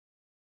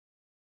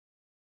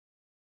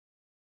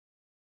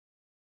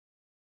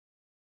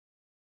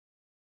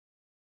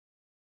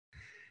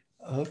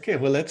Okay,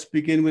 well, let's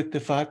begin with the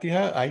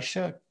Fatiha.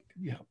 Aisha,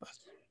 you help us.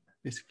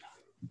 Bismillah.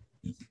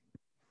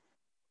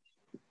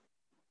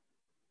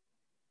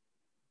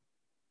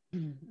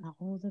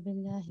 أعوذ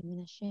بالله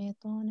من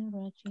الشيطان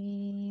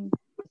الرجيم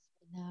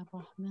بسم الله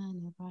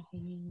الرحمن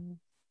الرحيم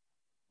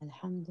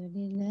الحمد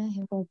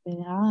لله رب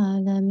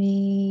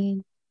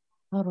العالمين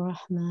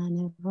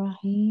الرحمن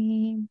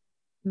الرحيم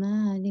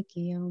مالك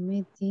يوم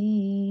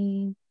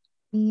الدين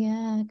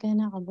إياك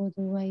نعبد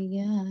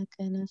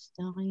وإياك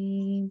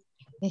نستعين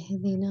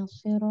اهدنا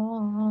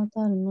الصراط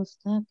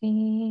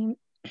المستقيم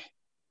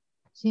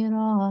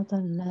صراط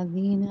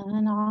الذين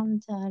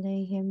أنعمت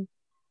عليهم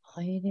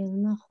غير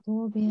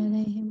المغضوب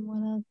عليهم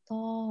ولا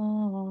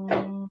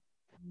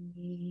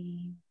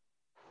الضالين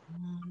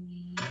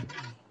آمين.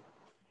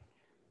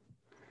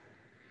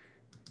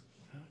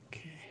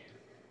 Okay.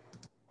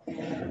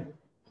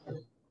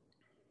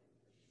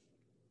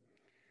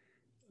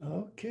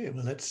 Okay,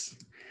 well, let's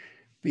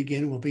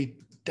begin. We'll be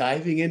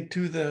diving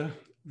into the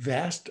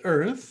vast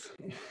earth.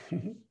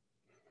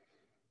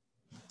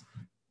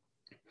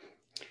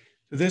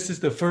 This is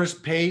the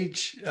first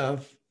page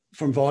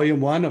from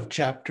volume 1 of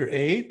chapter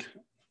 8.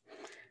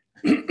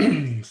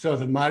 So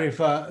the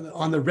Marifa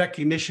on the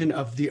recognition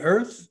of the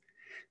earth,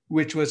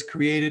 which was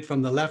created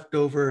from the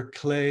leftover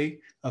clay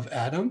of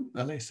Adam,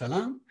 alayhi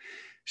salam.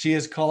 She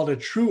is called a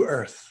true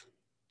earth,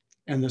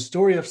 and the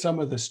story of some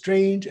of the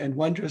strange and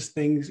wondrous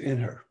things in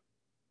her.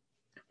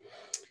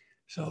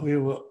 So we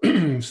will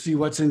see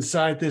what's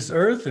inside this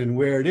earth and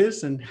where it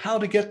is and how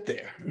to get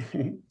there.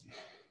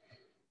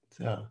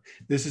 So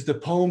this is the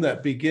poem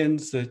that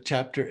begins the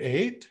chapter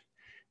 8.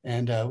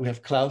 And we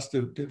have Klaus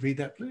to read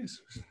that, please.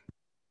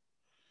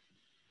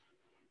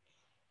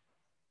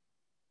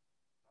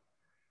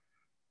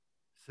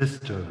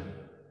 Sister,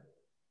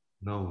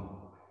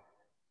 no,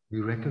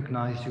 we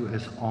recognize you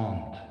as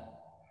aunt,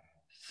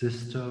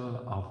 sister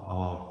of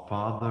our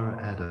father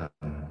Adam.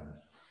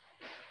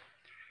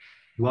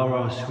 You are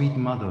our sweet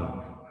mother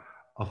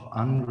of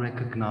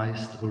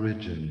unrecognized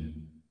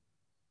origin.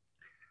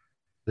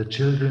 The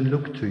children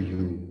look to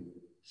you,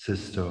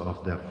 sister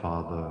of their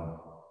father.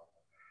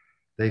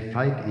 They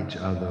fight each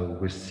other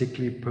with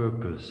sickly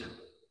purpose,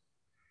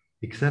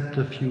 except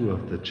a few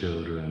of the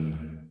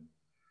children.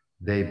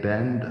 They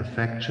bend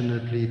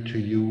affectionately to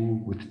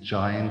you with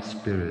giant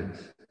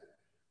spirits.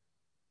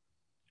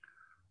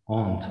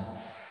 Aunt,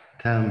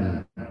 tell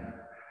me,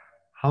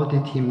 how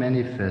did he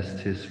manifest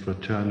his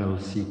fraternal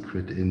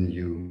secret in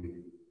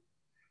you?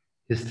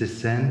 His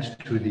descent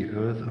to the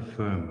earth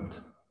affirmed,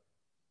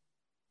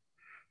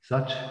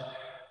 such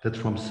that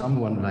from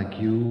someone like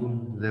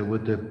you there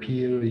would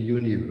appear a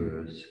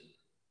universe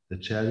the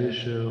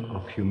cherisher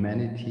of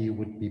humanity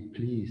would be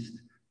pleased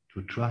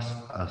to trust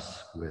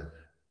us with.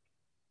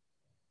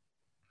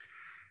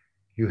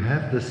 You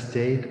have the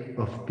state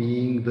of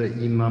being the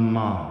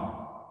imamah,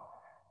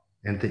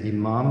 and the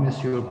imam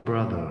is your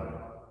brother,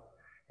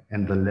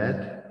 and the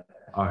led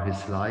are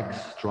his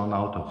likes drawn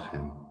out of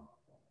him.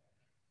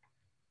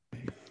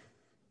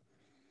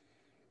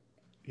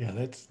 Yeah,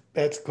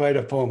 that's quite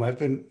a poem. I've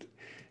been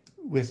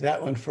with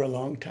that one for a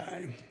long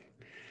time.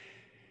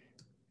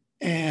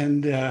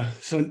 And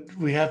so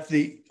we have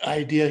the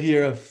idea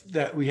here of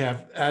that we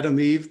have Adam,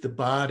 Eve, the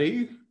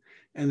body,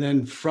 and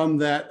then from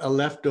that a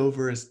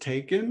leftover is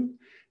taken.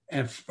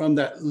 And from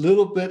that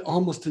little bit,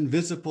 almost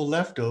invisible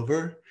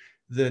leftover,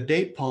 the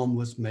date palm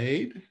was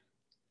made.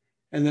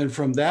 And then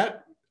from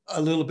that,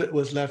 a little bit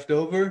was left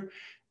over,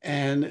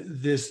 and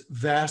this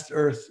vast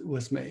earth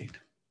was made.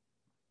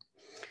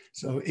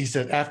 So he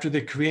said, after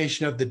the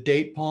creation of the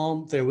date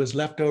palm, there was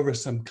left over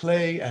some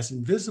clay as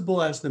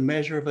invisible as the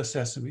measure of a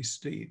sesame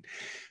seed.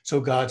 So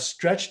God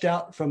stretched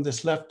out from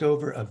this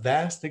leftover a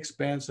vast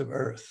expanse of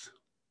earth.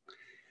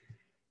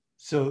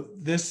 So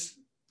this,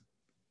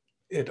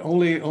 it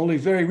only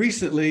very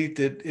recently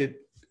did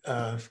it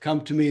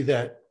come to me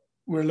that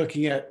we're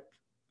looking at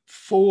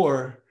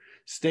 4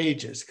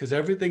 stages, because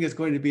everything is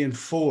going to be in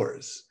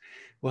 4s.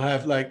 We'll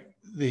have like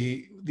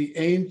the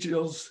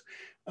angels,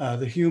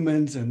 the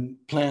humans and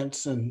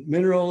plants and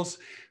minerals.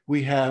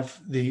 We have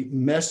the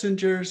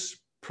messengers,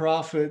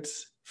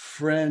 prophets,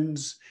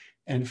 friends,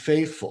 and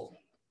faithful.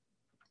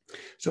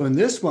 So in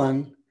this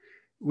one,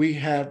 we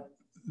have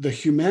the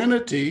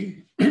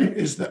humanity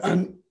is the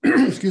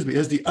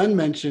is the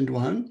unmentioned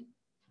one.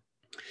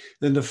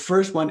 Then the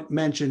first one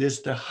mentioned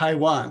is the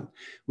Haywan,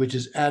 which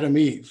is Adam,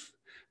 Eve,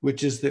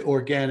 which is the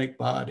organic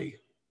body.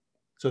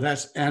 So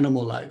that's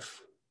animal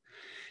life.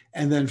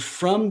 And then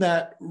from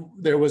that,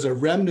 there was a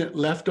remnant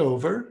left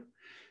over.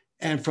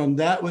 And from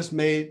that was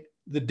made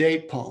the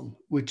date palm,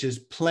 which is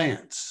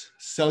plants,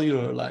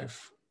 cellular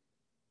life.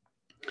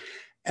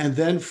 And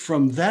then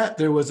from that,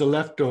 there was a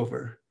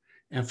leftover.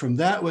 And from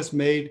that was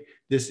made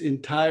this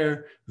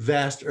entire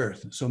vast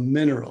earth, so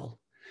mineral.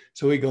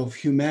 So we go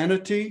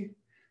humanity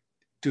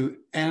to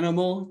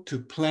animal, to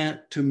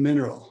plant, to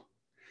mineral.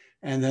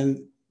 And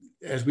then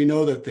as we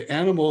know that the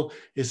animal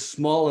is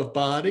small of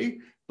body,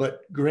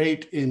 but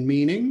great in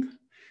meaning.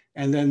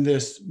 And then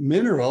this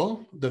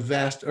mineral, the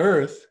vast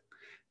earth,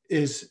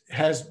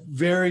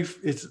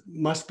 it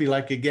must be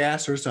like a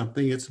gas or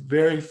something. It's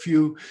very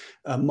few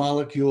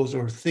molecules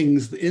or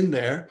things in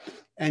there,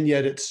 and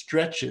yet it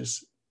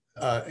stretches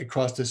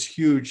across this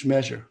huge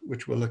measure,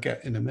 which we'll look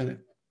at in a minute.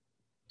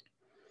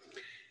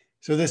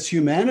 So this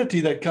humanity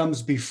that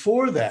comes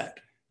before that,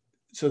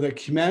 so that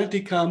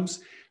humanity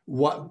comes,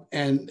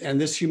 and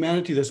this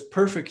humanity, this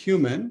perfect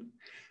human,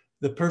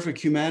 the perfect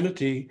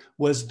humanity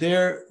was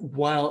there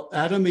while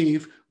Adam and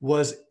Eve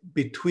was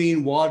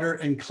between water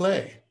and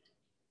clay.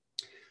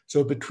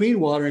 So between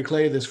water and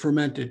clay, this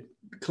fermented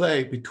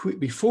clay,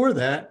 before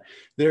that,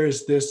 there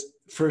is this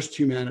first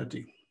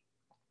humanity.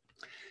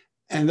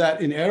 And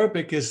that in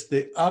Arabic is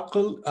the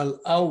aql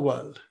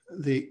al-awwal,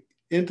 the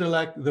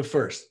intellect, the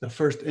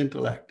first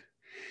intellect.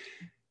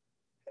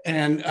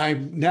 And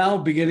I'm now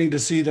beginning to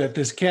see that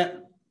this can't,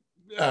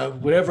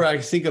 whatever I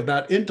think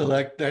about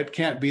intellect, that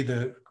can't be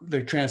the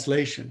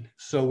translation.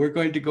 So we're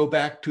going to go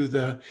back to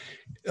the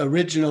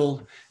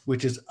original,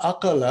 which is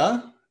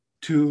aqala,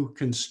 to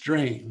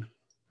constrain.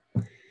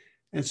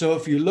 And so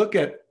if you look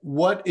at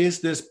what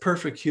is this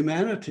perfect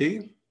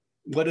humanity,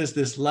 what is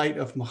this light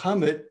of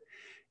Muhammad,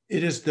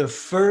 it is the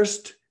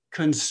first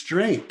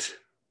constraint.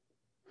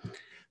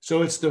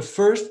 So it's the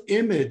first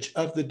image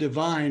of the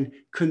divine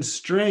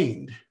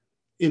constrained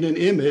in an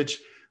image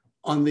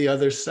on the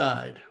other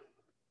side.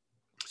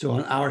 So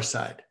on our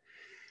side.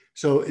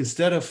 So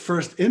instead of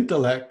first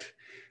intellect,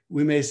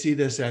 we may see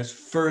this as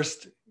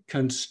first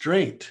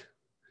constraint.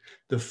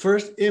 The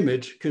first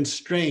image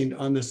constrained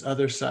on this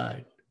other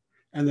side.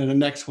 And then a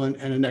next one,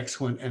 and a next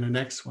one, and a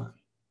next one.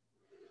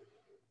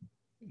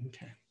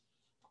 Okay.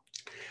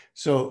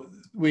 So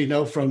we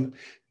know from,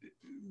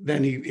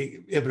 then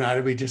Ibn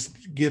Arabi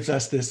just gives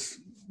us this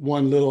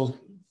one little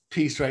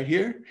piece right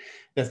here,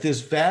 that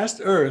this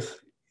vast earth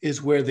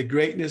is where the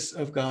greatness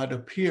of God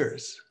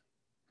appears.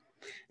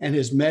 And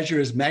his measure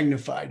is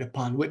magnified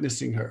upon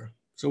witnessing her.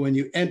 So when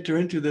you enter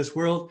into this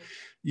world,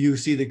 you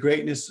see the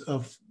greatness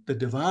of the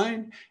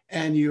divine,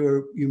 and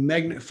you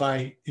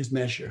magnify his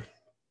measure.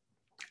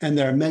 And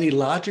there are many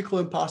logical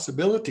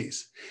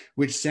impossibilities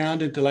which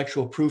sound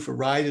intellectual proof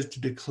arises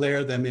to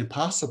declare them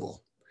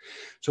impossible.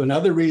 So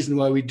another reason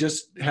why we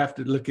just have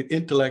to look at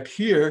intellect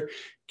here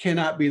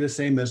cannot be the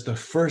same as the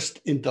first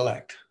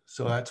intellect.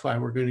 So that's why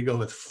we're going to go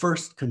with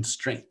first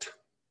constraint.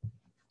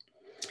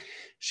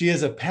 She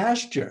is a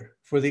pasture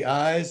for the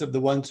eyes of the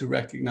ones who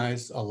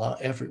recognize Allah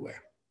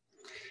everywhere.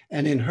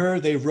 And in her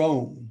they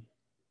roam.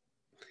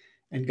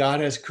 And God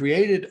has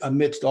created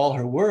amidst all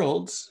her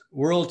worlds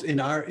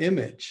in our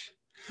image.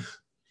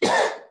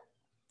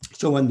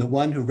 So when the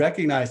one who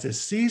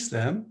recognizes sees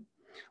them,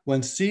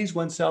 one sees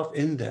oneself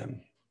in them.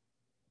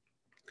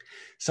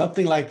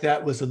 Something like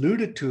that was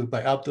alluded to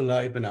by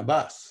Abdullah ibn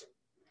Abbas.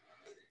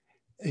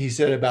 He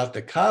said about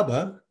the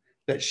Kaaba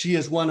that she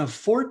is one of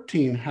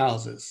 14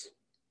 houses,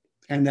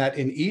 and that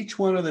in each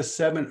one of the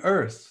 7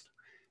 earths,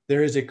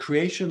 there is a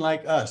creation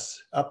like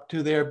us, up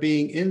to their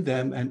being in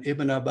them, and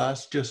Ibn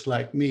Abbas just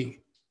like me.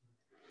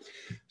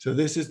 So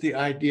this is the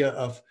idea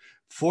of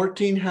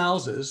 14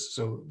 houses.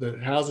 So the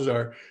houses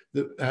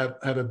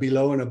have a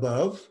below and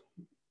above,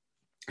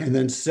 and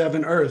then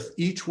 7 earth,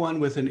 each one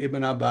with an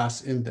Ibn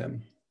Abbas in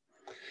them.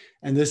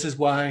 And this is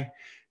why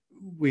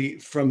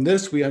from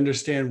this, we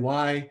understand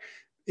why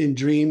in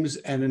dreams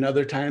and in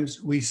other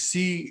times we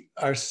see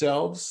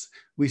ourselves,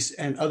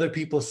 and other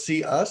people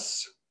see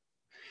us.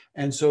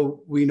 And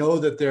so we know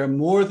that there are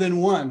more than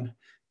one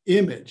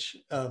image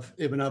of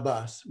Ibn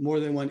Abbas,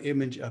 more than one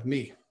image of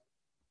me,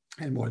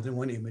 and more than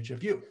one image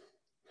of you.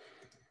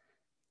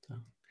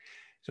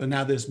 So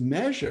now this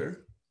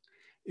measure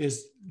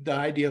is the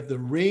idea of the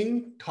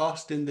ring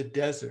tossed in the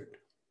desert.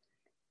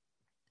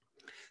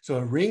 So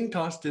a ring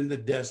tossed in the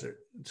desert.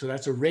 So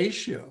that's a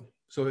ratio.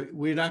 So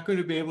we're not going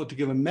to be able to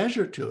give a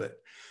measure to it,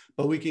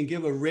 but we can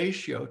give a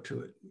ratio to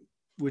it,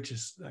 which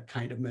is a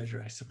kind of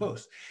measure, I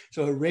suppose.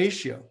 So a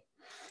ratio.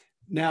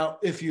 Now,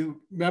 if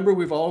you remember,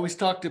 we've always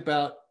talked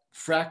about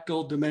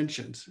fractal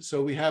dimensions.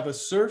 So we have a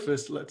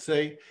surface, let's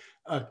say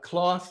a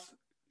cloth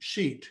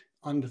sheet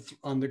on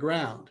the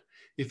ground.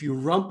 If you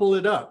rumple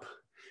it up,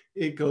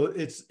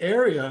 its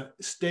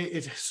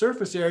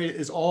surface area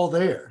is all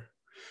there,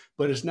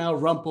 but it's now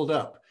rumpled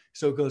up.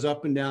 So it goes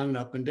up and down and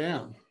up and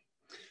down.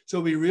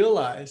 So we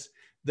realize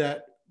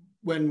that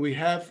when we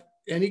have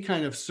any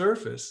kind of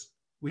surface,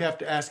 we have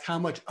to ask how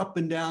much up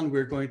and down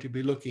we're going to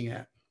be looking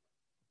at.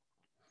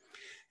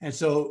 And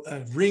so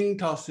a ring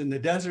tossed in the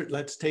desert,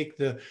 let's take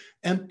the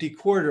empty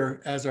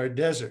quarter as our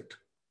desert.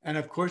 And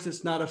of course,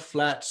 it's not a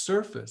flat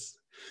surface.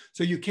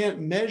 So you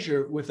can't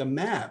measure with a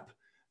map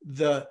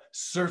the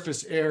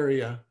surface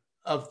area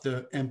of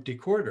the empty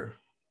quarter.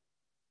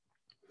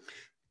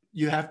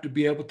 You have to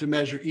be able to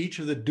measure each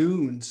of the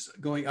dunes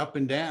going up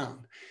and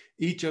down,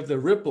 each of the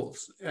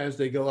ripples as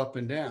they go up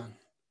and down.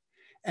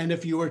 And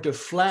if you were to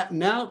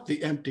flatten out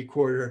the empty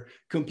quarter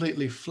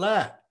completely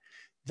flat,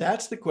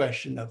 that's the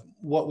question of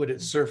what would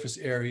its surface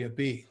area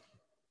be?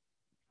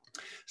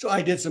 So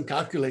I did some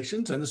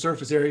calculations, and the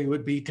surface area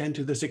would be 10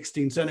 to the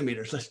 16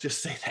 centimeters. Let's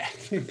just say that.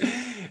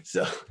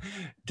 So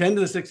 10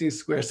 to the 16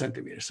 square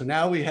centimeters. So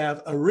now we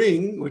have a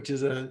ring, which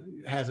is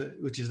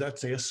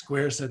let's say a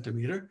square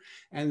centimeter,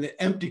 and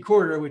the empty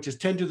quarter, which is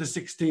 10 to the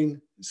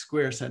 16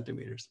 square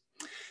centimeters.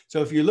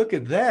 So if you look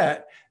at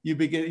that, you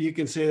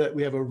can say that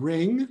we have a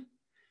ring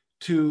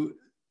to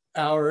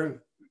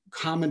our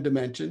common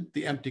dimension,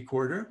 the empty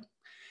quarter.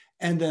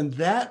 And then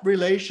that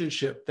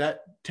relationship,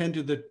 that 10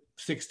 to the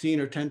 16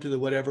 or 10 to the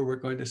whatever we're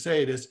going to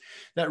say it is,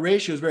 that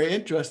ratio is very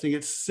interesting.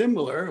 It's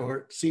similar, or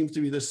it seems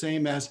to be the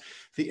same as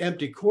the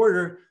empty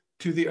quarter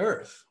to the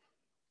earth.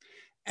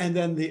 And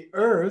then the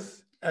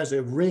earth as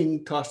a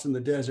ring tossed in the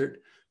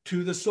desert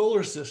to the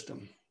solar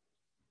system.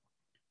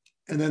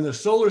 And then the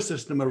solar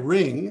system, a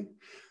ring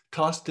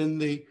tossed in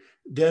the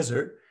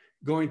desert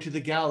going to the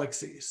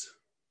galaxies.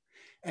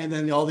 And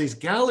then all these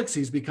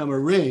galaxies become a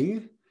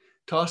ring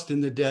tossed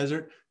in the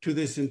desert to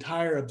this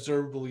entire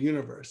observable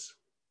universe.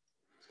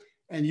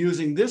 And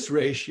using this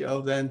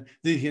ratio, then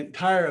the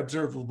entire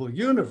observable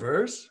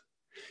universe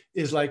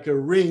is like a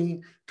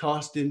ring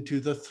tossed into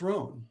the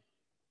throne.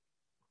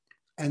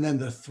 And then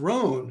the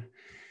throne,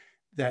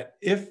 that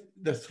if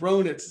the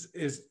throne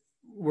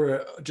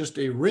were just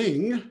a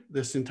ring,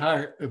 this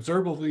entire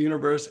observable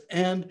universe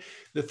and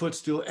the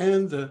footstool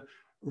and the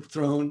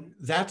throne,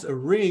 that's a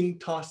ring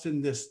tossed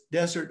in this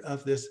desert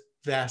of this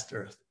vast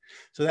earth.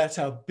 So that's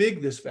how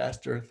big this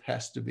vast earth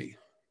has to be.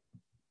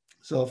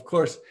 So of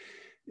course,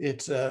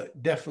 it's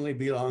definitely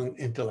beyond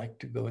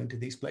intellect to go into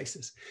these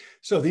places.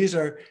 So these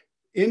are,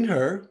 in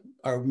her,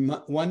 are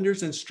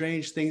wonders and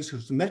strange things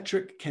whose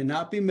metric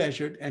cannot be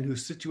measured and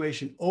whose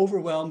situation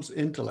overwhelms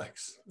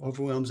intellects,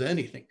 overwhelms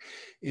anything.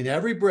 In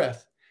every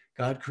breath,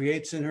 God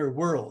creates in her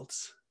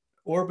worlds,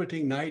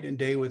 orbiting night and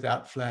day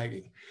without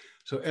flagging.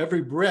 So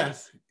every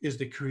breath is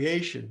the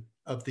creation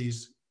of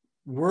these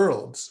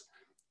worlds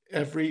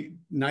every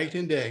night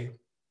and day,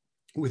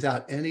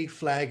 without any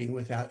flagging,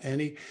 without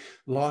any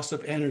loss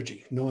of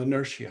energy, no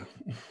inertia.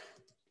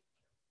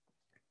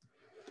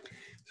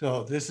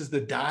 So this is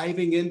the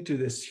diving into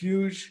this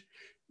huge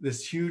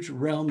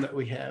realm that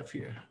we have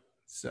here.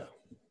 So,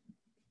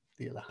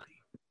 the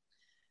Ilahi.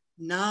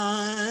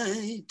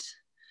 Night,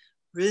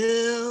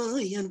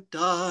 brilliant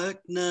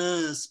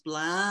darkness,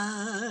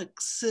 black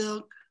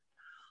silk,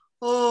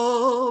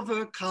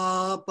 over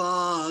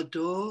Kaaba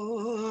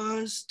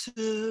doors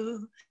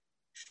to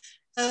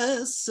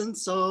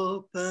essence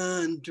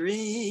open,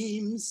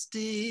 dreams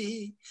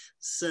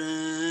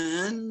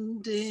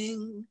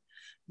descending.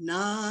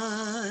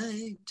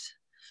 Night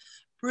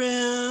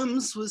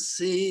brims with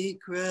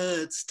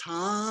secrets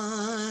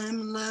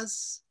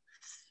timeless,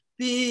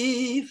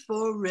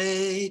 before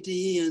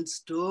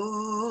radiance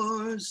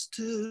doors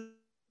to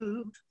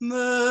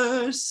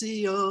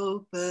mercy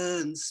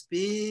open,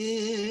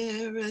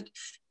 spirit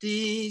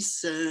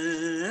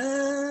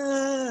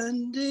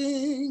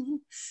descending,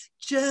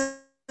 gentle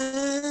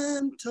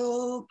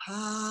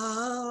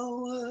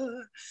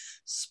power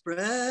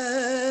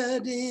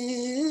spreading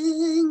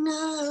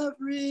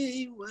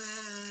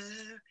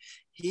everywhere,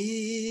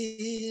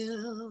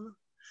 heal,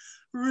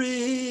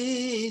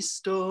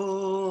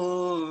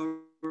 restore,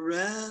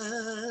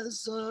 resurrect.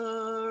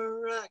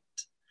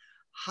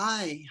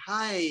 High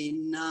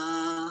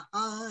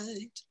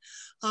night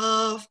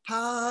of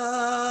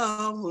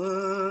power,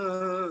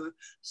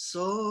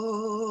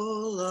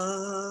 soul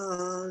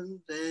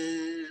unveiled.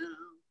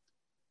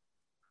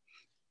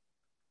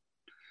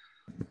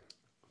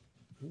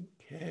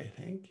 Okay,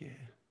 thank you.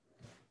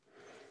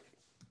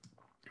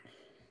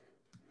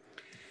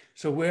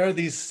 So where are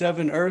these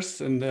 7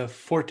 earths and the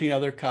 14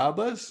 other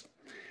Kaabas?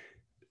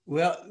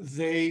 Well,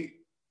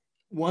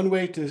 one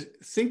way to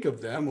think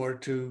of them or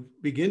to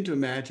begin to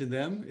imagine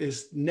them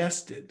is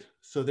nested.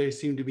 So they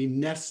seem to be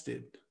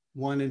nested,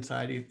 one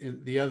inside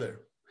the other.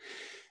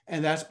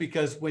 And that's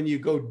because when you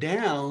go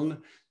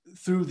down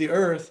through the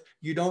earth,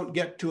 you don't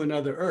get to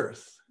another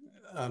earth.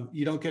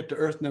 You don't get to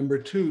earth number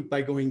 2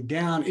 by going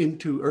down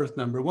into earth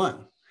number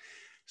 1.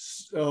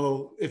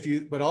 So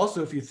but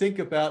also if you think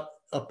about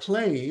a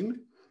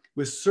plane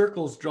with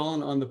circles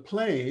drawn on the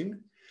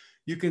plane,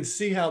 you can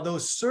see how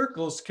those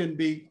circles can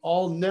be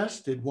all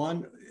nested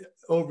one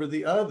over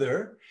the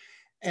other.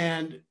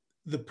 And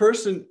the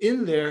person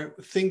in there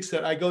thinks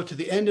that I go to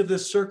the end of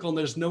this circle and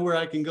there's nowhere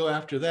I can go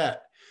after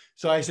that.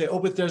 So I say, oh,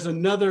 but there's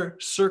another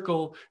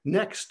circle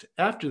next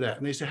after that.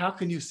 And they say, how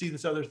can you see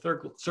this other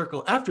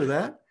circle after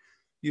that?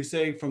 You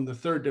say, from the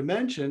 3rd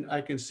dimension, I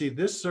can see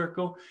this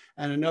circle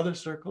and another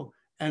circle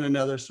and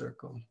another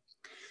circle.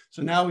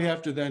 So now we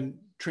have to then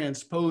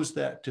transpose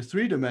that to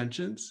 3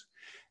 dimensions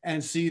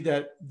and see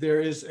that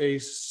there is a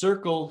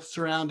circle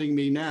surrounding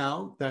me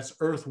now, that's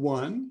Earth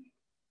 1.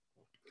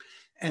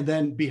 And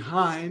then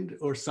behind,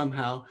 or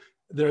somehow,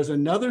 there's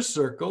another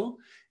circle,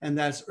 and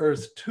that's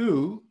Earth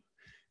 2,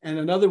 and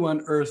another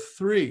one, Earth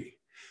 3.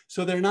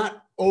 So they're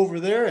not over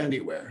there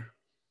anywhere.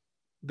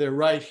 They're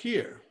right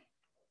here.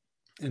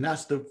 And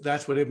that's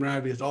what Ibn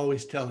Arabi is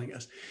always telling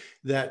us.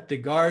 that the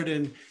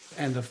garden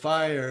and the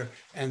fire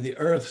and the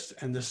earths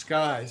and the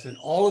skies and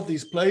all of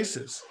these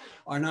places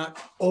are not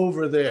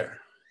over there.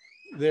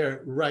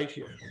 They're right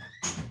here.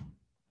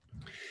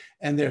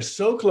 And they're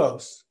so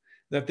close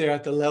that they're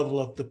at the level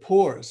of the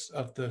pores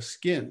of the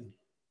skin.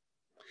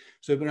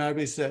 So Ibn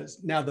Arabi says,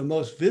 now the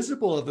most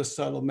visible of the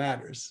subtle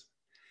matters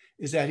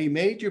is that he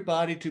made your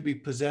body to be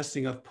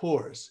possessing of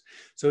pores.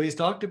 So he's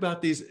talked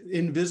about these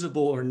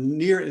invisible or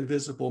near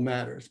invisible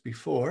matters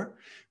before,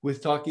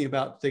 with talking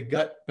about the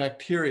gut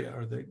bacteria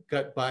or the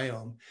gut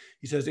biome.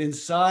 He says,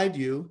 inside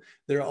you,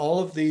 there are all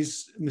of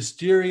these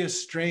mysterious,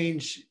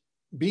 strange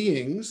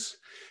beings,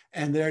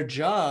 and their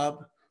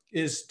job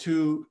is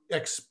to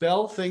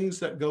expel things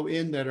that go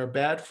in that are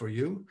bad for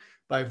you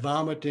by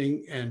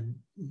vomiting and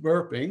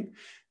burping.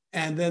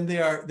 And then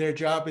their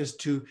job is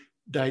to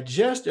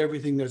digest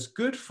everything that's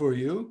good for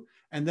you,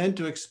 and then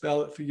to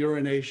expel it for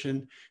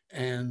urination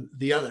and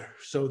the other.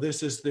 So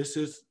this is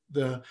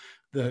the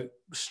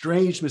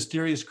strange,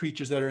 mysterious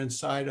creatures that are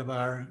inside of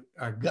our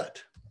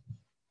gut.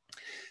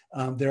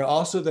 There are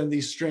also then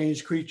these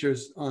strange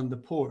creatures on the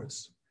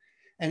pores.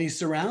 And he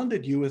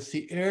surrounded you with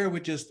the air,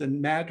 which is the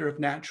matter of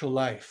natural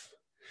life.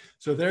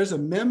 So there's a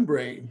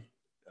membrane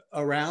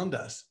around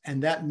us,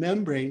 and that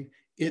membrane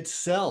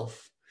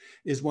itself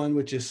is one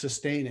which is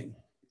sustaining.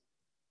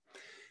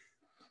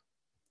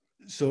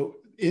 So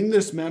in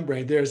this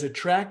membrane, there's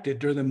attracted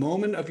during the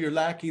moment of your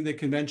lacking the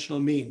conventional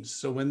means.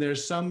 So when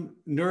there's some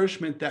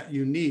nourishment that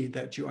you need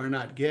that you are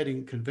not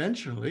getting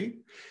conventionally,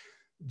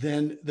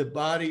 then the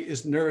body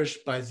is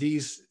nourished by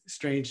these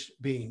strange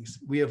beings.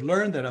 We have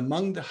learned that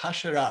among the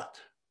hasharat,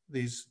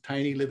 these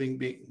tiny living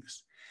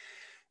beings,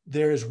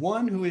 there is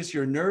one who is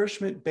your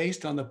nourishment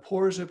based on the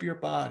pores of your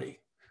body,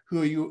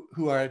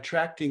 who are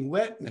attracting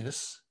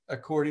wetness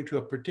according to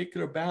a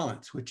particular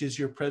balance, which is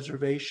your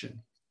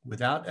preservation,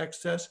 without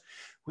excess,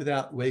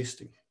 without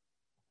wasting.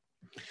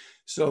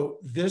 So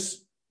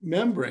this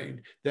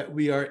membrane that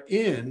we are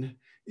in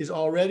is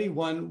already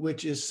one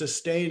which is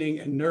sustaining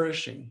and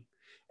nourishing.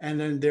 And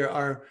then there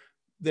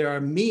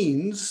are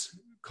means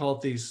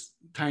called these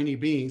tiny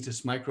beings,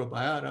 this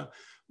microbiota,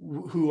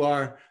 who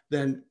are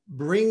then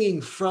bringing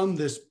from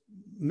this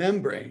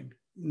membrane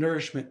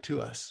nourishment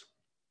to us.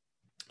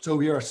 So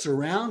we are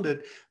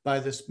surrounded by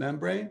this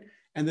membrane,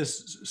 and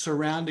this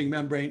surrounding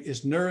membrane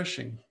is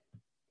nourishing.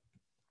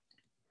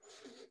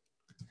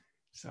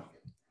 So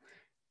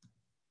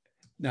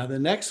now the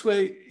next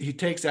way he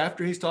takes,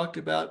 after he's talked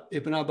about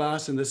Ibn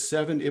Abbas and the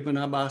 7 Ibn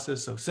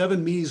Abbases, so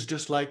 7 me's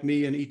just like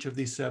me in each of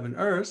these 7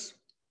 earths,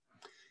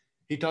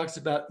 he talks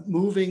about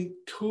moving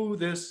to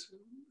this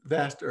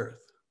vast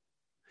earth,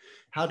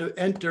 how to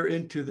enter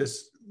into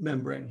this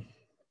membrane.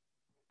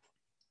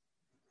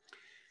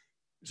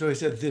 So he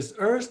said, this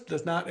earth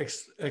does not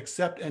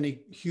accept any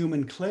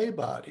human clay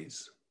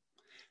bodies,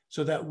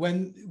 so that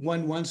when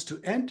one wants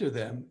to enter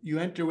them, you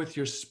enter with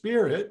your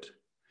spirit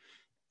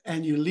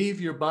and you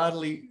leave your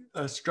bodily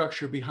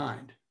structure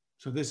behind.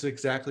 So this is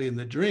exactly in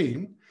the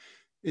dream.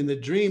 In the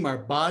dream, our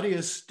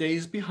body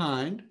stays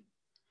behind,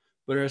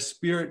 but our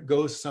spirit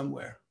goes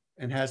somewhere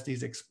and has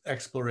these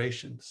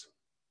explorations.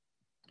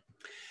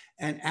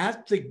 And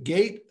at the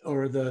gate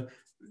or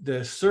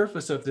the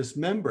surface of this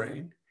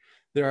membrane,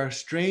 there are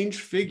strange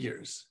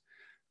figures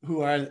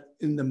who are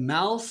in the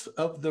mouth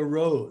of the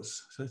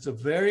rose. So it's a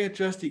very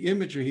interesting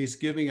imagery he's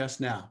giving us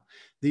now.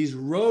 These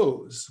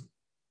rows,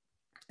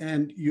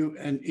 and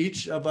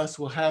each of us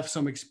will have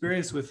some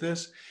experience with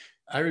this.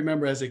 I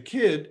remember as a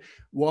kid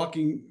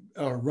walking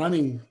or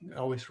running, I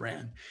always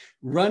ran,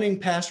 running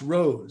past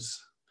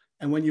rows.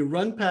 And when you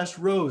run past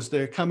rows,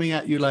 they're coming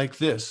at you like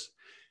this.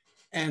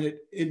 And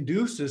it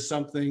induces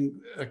something,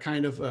 a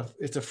kind of,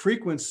 it's a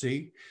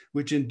frequency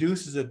which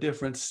induces a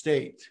different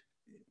state.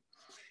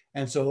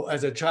 And so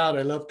as a child,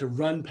 I loved to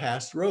run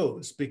past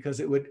rows because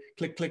it would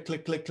click, click,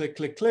 click, click, click,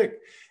 click, click.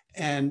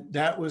 And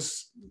that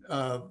was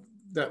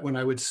that when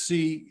I would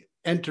see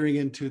entering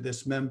into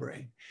this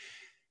membrane.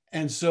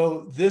 And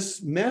so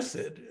this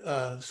method,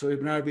 so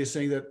Ibn Arabi is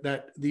saying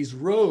that these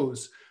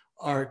rows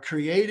are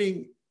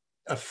creating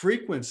a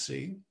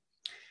frequency,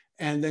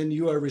 and then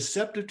you are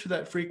receptive to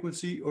that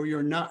frequency or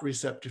you're not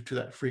receptive to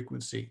that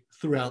frequency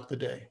throughout the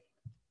day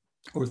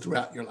or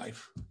throughout your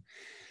life.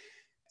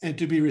 And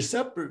to be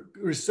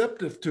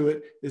receptive to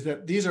it is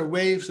that these are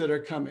waves that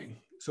are coming.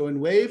 So when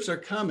waves are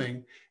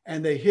coming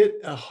and they hit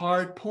a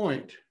hard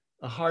point,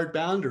 a hard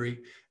boundary,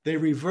 they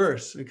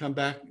reverse and come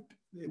back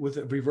with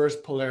a reverse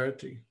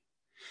polarity.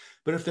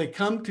 But if they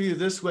come to you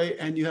this way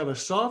and you have a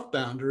soft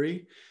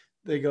boundary,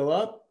 they go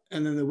up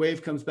and then the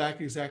wave comes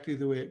back exactly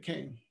the way it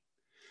came.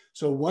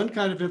 So one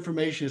kind of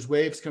information is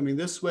waves coming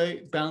this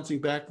way,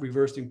 bouncing back,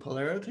 reversing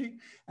polarity,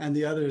 and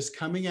the other is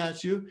coming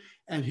at you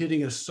and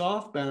hitting a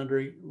soft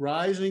boundary,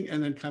 rising,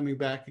 and then coming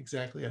back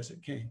exactly as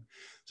it came.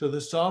 So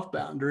the soft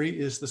boundary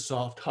is the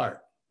soft heart.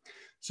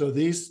 So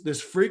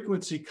this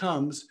frequency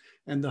comes,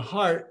 and the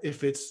heart,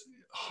 if it's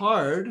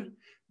hard,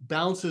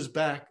 bounces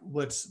back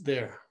what's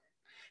there.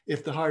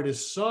 If the heart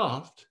is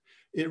soft,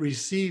 it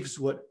receives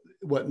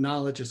what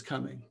knowledge is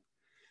coming.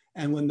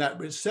 And when that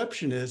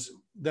reception is,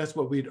 That's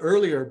what we'd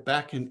earlier,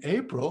 back in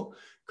April,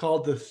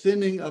 called the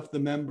thinning of the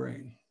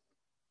membrane.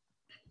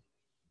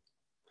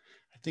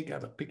 I think I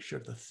have a picture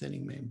of the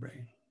thinning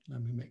membrane.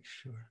 Let me make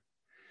sure.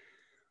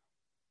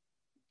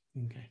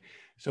 Okay,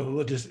 so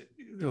we'll just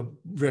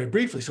very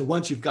briefly. So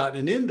once you've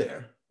gotten in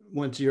there,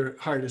 once your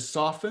heart is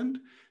softened,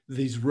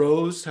 these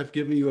rows have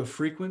given you a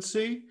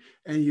frequency,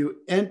 and you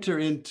enter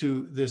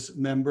into this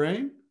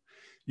membrane.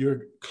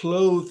 You're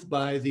clothed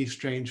by these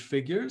strange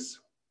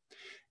figures,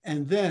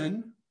 and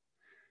then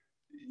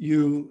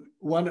you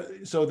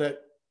want so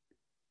that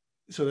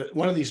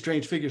one of these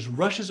strange figures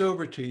rushes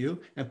over to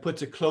you and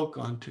puts a cloak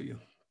onto you,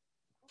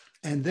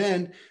 and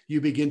then you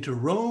begin to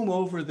roam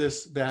over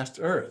this vast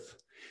earth.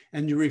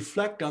 And you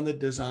reflect on the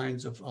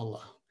designs of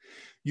Allah.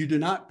 You do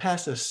not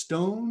pass a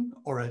stone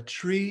or a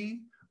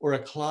tree or a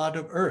clod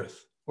of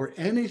earth or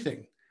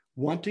anything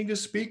wanting to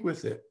speak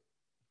with it,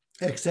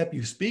 except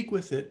you speak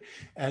with it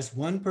as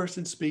one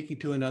person speaking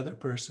to another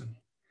person.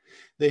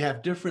 They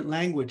have different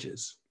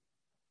languages.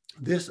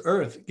 This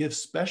earth gives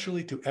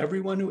specially to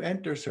everyone who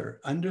enters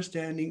her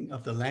understanding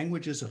of the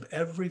languages of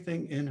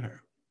everything in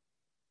her.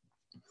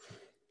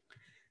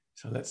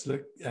 So let's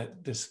look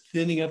at this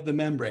thinning of the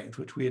membranes,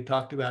 which we had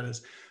talked about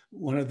as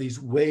one of these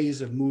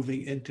ways of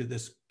moving into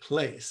this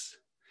place.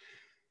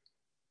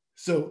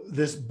 So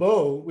this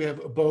bow, we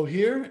have a bow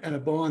here and a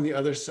bow on the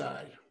other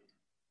side.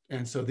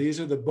 And so these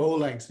are the bow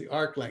lengths, the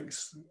arc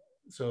lengths.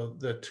 So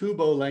the 2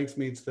 bow lengths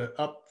means the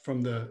up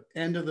from the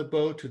end of the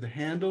bow to the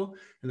handle,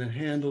 and then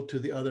handle to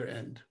the other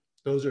end.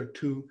 Those are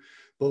 2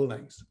 bow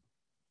lengths.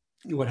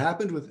 What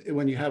happened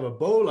when you have a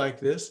bow like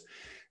this,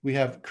 we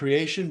have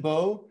creation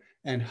bow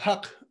and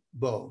haq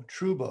bow,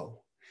 true bow.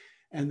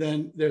 And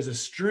then there's a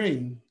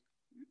string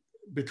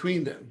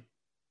between them.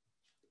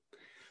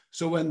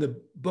 So when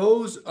the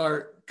bows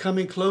are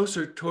coming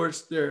closer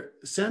towards their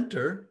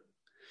center,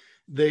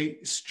 they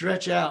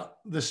stretch out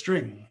the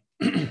string.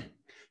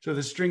 So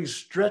the string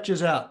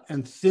stretches out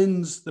and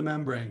thins the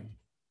membrane.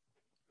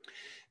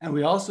 And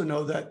we also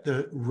know that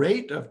the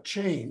rate of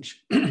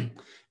change,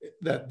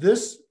 that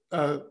this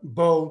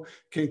bow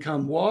can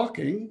come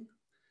walking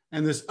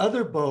and this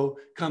other bow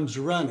comes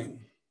running.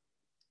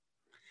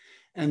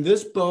 And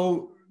this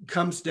bow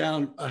comes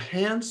down a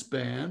hand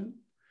span,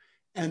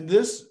 and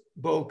this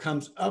bow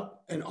comes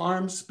up an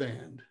arm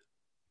span.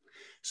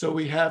 So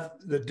we have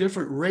the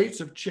different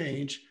rates of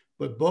change,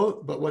 but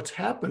what's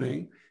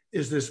happening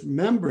is this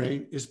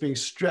membrane is being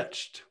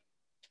stretched.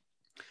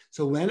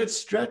 So when it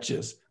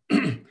stretches,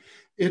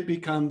 it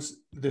becomes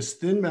this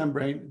thin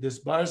membrane, this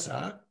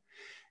barzakh,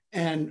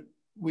 and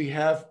we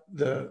have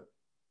the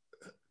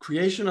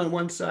creation on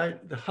one side,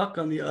 the haqq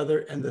on the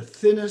other, and the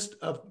thinnest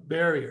of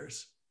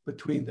barriers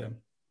between them.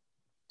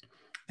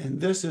 And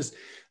this is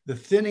the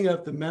thinning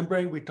of the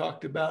membrane we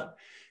talked about,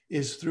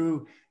 is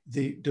through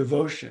the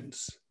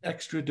devotions,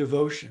 extra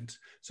devotions.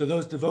 So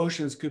those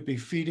devotions could be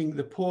feeding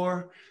the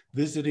poor,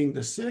 visiting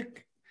the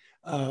sick,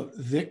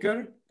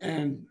 dhikr,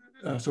 and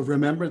so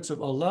remembrance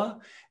of Allah,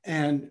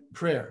 and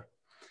prayer.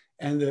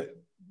 And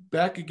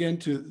back again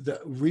to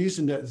the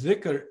reason that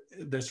dhikr,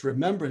 this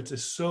remembrance,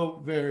 is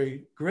so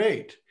very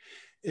great,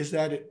 is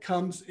that it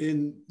comes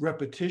in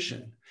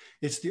repetition.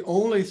 It's the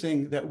only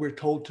thing that we're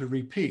told to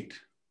repeat.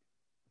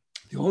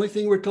 The only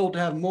thing we're told to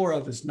have more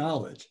of is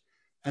knowledge.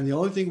 And the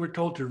only thing we're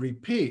told to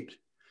repeat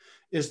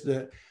is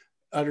the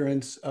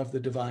utterance of the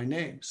divine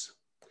names.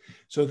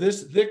 So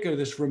this dhikr,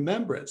 this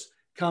remembrance,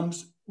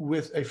 comes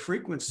with a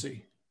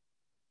frequency.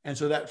 And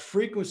so that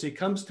frequency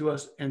comes to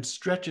us and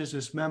stretches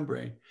this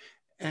membrane.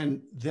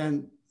 And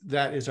then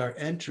that is our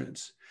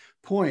entrance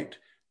point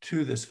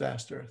to this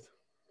vast earth.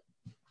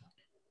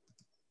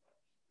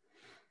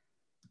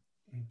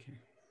 Okay.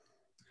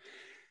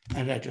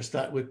 And I just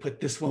thought we'd put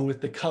this one with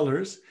the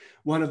colors.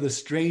 One of the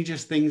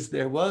strangest things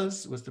there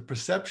was the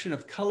perception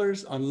of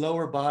colors on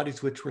lower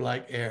bodies, which were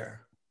like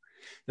air.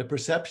 The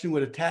perception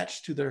would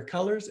attach to their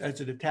colors as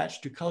it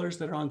attached to colors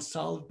that are on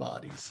solid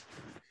bodies.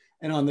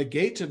 And on the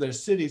gates of their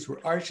cities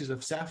were arches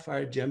of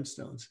sapphire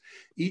gemstones.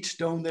 Each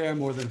stone there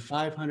more than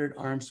 500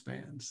 arm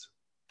spans.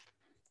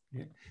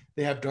 Okay.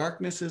 They have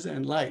darknesses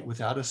and light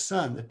without a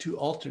sun, the two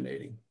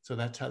alternating. So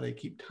that's how they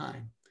keep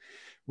time.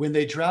 When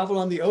they travel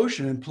on the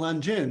ocean and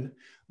plunge in,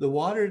 the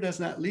water does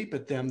not leap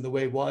at them the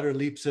way water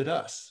leaps at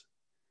us.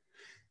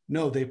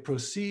 No, they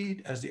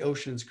proceed as the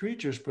ocean's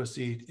creatures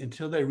proceed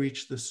until they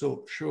reach the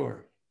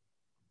shore.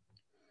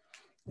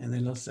 And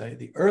then they'll say,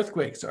 the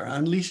earthquakes are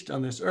unleashed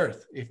on this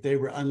earth. If they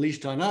were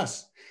unleashed on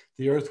us,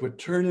 the earth would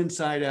turn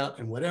inside out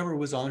and whatever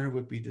was on her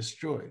would be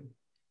destroyed.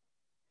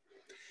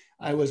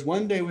 I was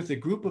one day with a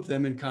group of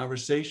them in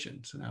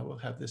conversations, and I will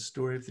have this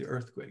story of the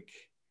earthquake.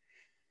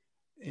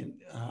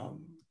 And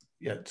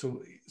yeah,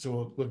 so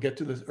we'll get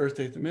to the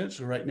earthquake in a minute.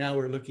 So right now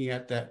we're looking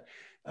at that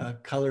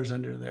colors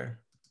under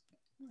there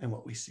and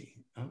what we see.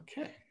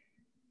 Okay.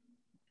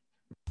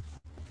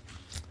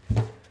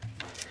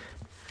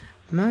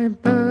 My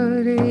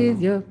body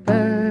is your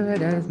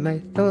paradise,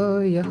 my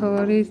soul your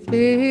Holy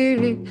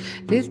Spirit.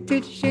 This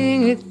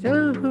teaching is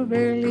so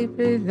rarely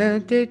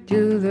presented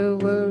to the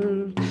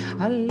world.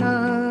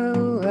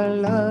 Allah,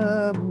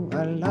 Allah,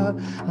 Allah,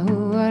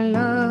 oh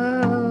Allah,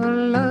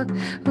 Allah,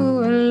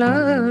 oh Allah,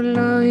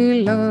 Allah,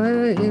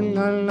 ilaha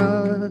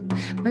illallah.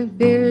 My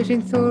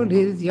virgin soul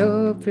is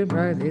your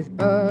primary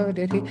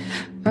body.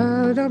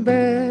 Out of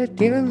bed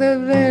till the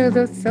veil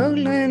of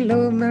soul and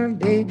love my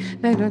day.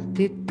 And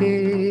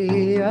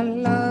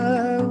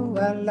Allah, oh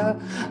Allah,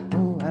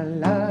 oh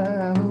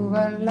Allah, oh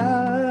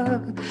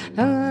Allah,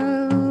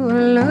 oh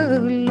Allah,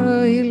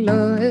 la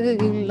ilaha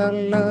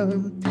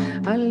illallah.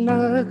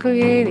 Allah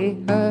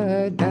created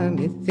Adam,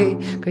 you see,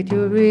 could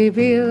you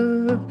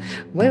reveal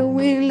where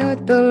we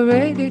not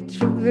already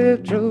true, the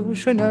truth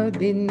should not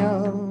be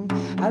known.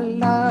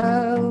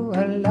 Allah,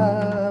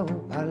 Allah,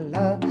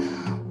 Allah,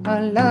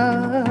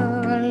 Allah,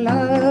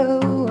 Allah,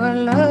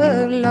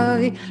 Allah, la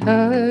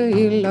ilaha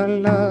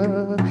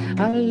illallah.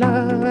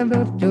 Allah,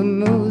 but to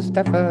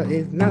Mustafa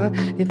is not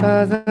the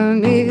father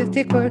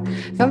mystic word.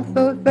 Some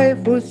for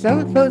faithful,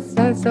 some for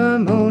son,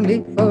 some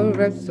only for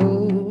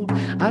Rasul.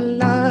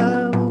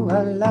 Allah,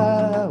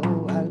 Allah,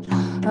 Allah,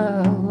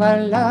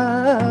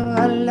 Allah,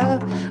 Allah,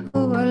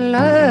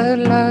 Allah,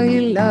 la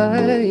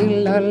ilaha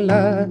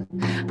illallah.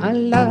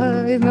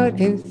 Allah is not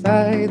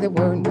inside the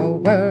world, no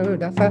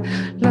word of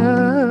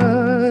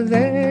Allah.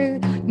 There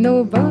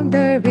no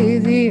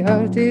boundaries, the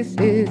artist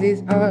is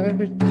his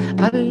heart.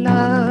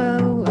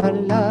 Allah,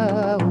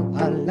 Allah,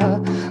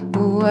 Allah,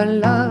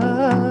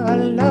 Allah,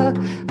 Allah,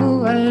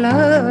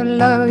 Allah,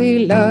 la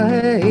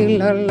ilaha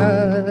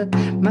illallah.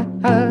 My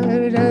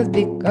heart has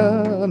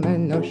become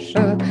an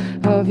ocean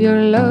of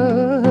your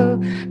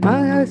love.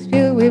 My eyes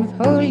filled with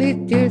holy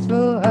tears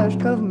for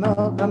Ashk of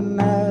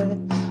Muhammad.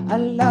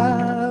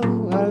 Allah,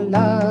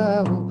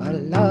 Allah,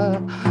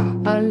 Allah,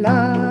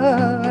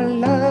 Allah,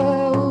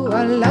 Allah,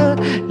 Allah,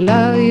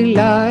 la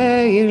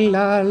ilaha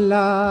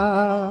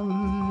illallah.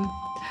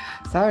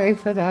 Sorry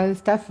for that,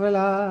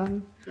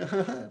 astaghfirullah.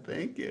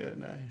 Thank you.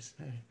 Nice.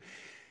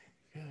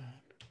 Good.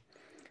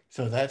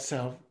 So that's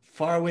how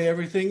far away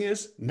everything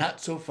is. Not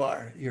so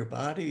far. Your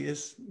body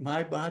is,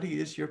 my body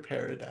is your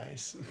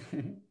paradise.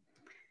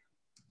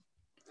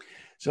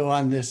 So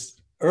on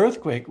this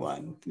earthquake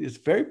one, it's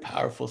a very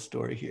powerful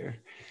story here.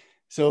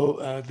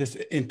 So this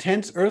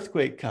intense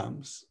earthquake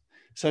comes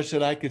such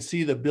that I could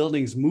see the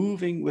buildings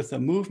moving with a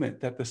movement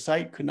that the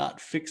sight could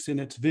not fix in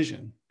its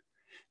vision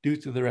due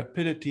to the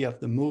rapidity of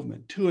the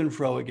movement to and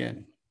fro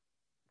again.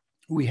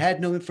 We had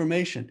no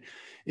information.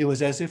 It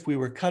was as if we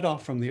were cut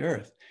off from the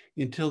earth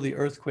until the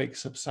earthquake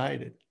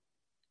subsided.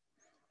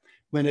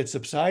 When it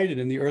subsided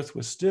and the earth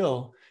was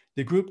still,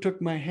 the group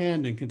took my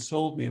hand and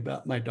consoled me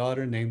about my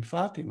daughter named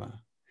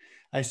Fatima.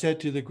 I said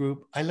to the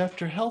group, I left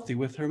her healthy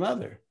with her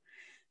mother.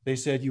 They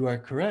said, you are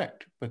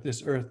correct, but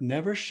this earth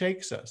never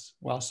shakes us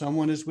while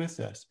someone is with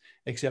us,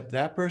 except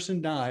that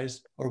person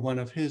dies or one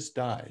of his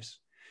dies.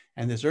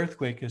 And this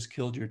earthquake has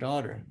killed your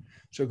daughter,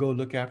 so go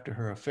look after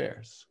her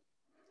affairs.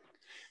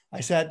 I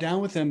sat down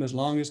with them as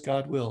long as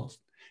God wills,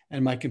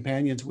 and my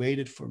companions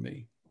waited for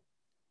me.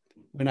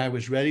 When I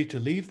was ready to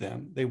leave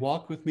them, they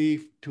walked with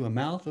me to a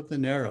mouth of the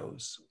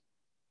Narrows.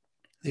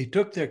 They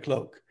took their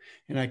cloak,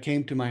 and I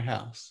came to my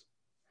house.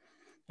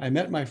 I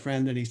met my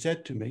friend, and he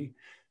said to me,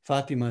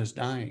 Fatima is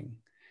dying.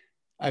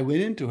 I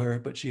went into her,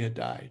 but she had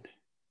died.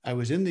 I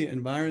was in the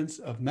environs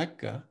of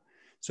Mecca,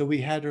 so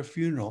we had her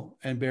funeral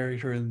and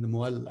buried her in the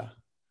Mualla,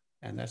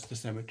 and that's the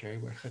cemetery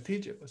where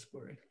Khadija was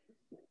buried.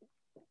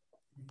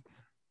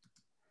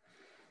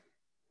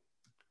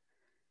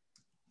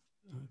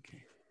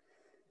 Okay.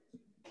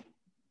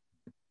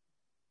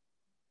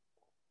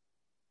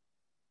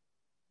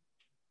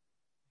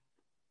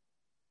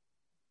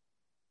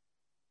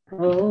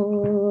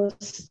 Oh,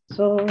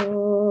 Sultan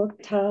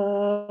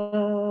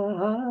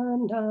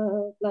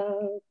of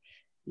love,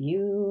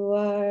 you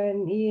are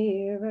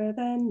nearer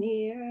than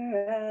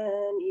near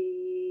and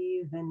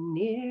even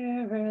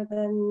nearer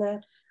than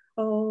that.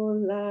 Oh,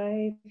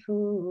 life,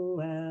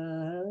 who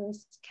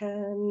else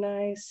can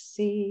I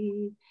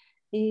see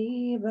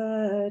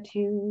but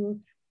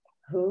you?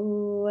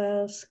 Who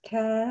else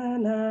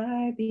can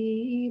I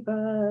be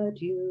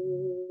but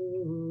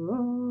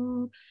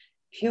you?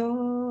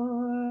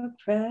 Pure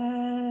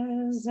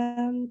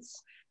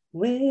presence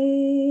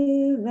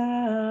without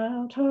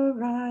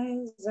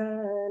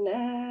horizon,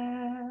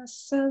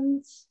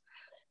 essence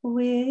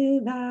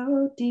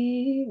without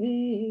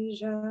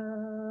division.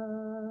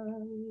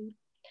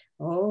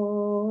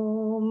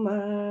 Oh,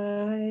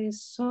 my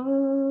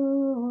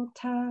Sultan,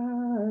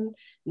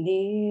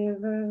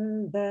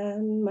 nearer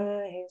than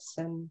my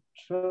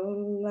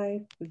central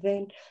life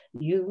vein,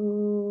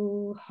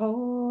 you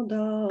hold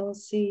all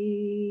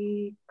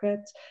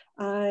secrets.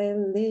 I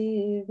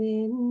live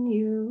in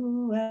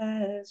you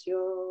as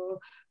your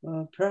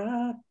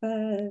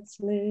prophets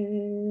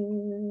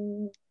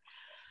live.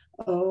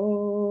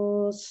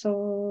 Oh,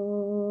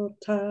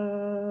 Sultan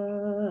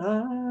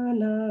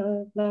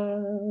of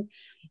love,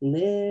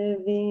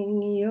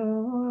 living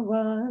your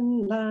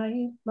one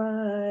life,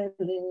 my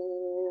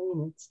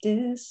limits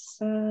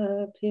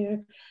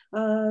disappear.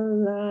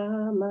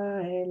 Allah,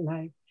 my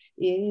life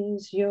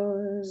is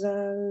yours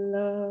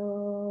alone.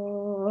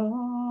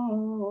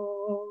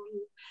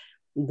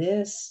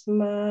 this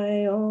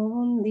my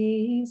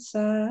only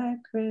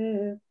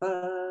sacrifice,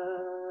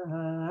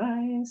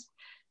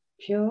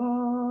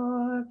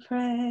 pure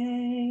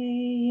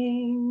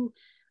praying,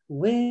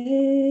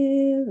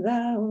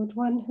 without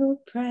one who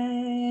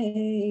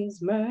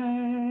prays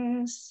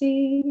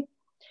mercy,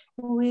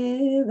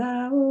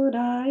 without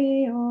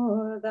I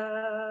or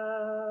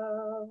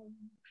thou.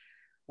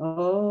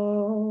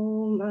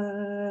 O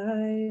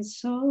my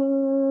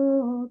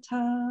Sultan,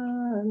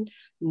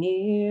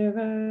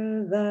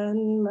 nearer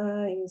than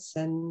my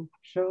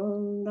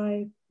central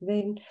life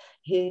vein,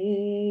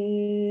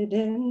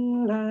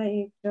 hidden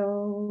like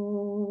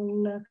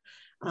dawn,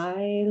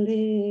 I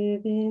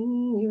live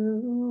in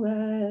you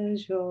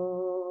as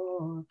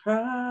your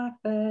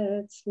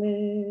prophets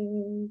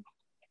live.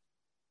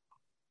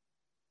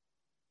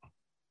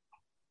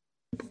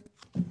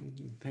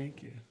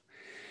 Thank you.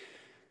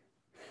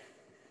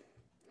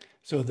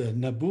 So the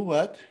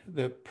Nabuwat,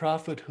 the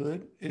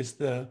prophethood, is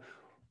the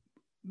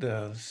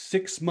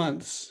 6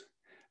 months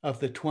of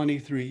the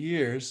 23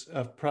 years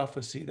of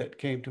prophecy that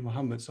came to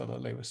Muhammad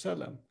sallallahu alaihi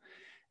wasallam.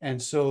 And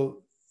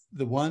so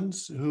the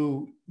ones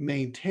who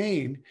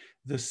maintain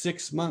the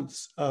 6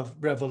 months of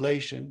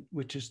revelation,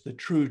 which is the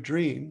true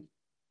dream,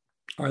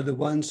 are the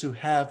ones who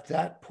have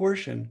that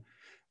portion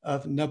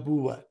of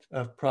Nabuwat,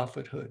 of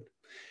prophethood.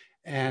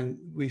 And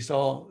we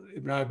saw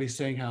Ibn Arabi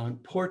saying how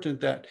important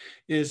that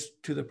is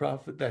to the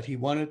prophet, that he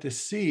wanted to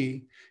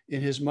see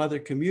in his mother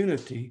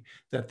community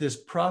that this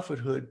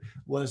prophethood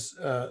was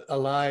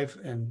alive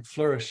and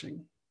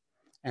flourishing.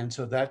 And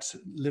so that's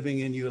living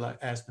in you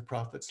as the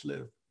prophets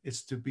live.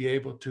 It's to be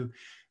able to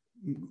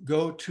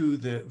go to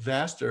the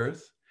vast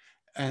earth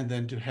and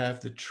then to have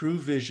the true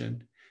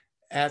vision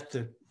at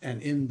the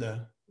and in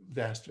the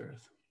vast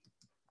earth.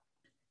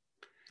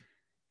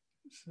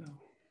 So.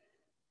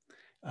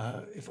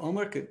 If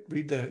Omar could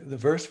read the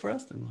verse for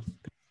us, then we'll...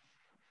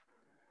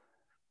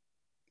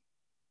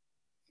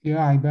 يا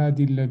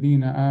عبادي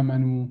الذين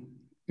آمنوا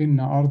إن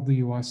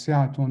أرضي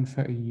واسعة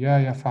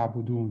فإياي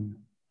فاعبدون.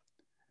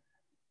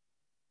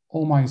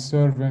 O my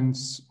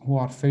servants who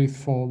are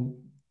faithful,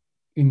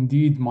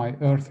 indeed my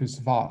earth is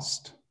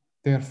vast,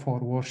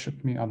 therefore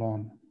worship me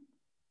alone.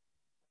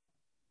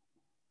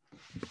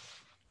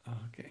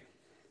 Okay.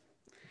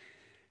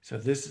 So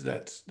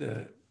that's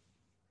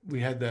we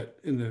had that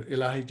in the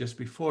Ilahi just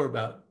before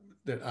about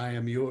that I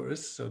am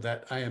yours. So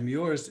that I am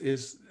yours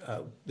is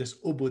this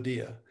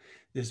ubudiyah,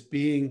 this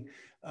being,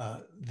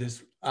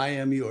 this I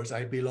am yours,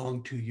 I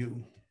belong to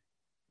you.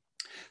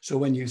 So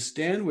when you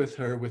stand with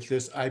her with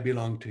this I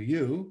belong to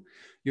you,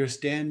 your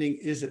standing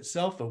is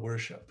itself a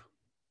worship.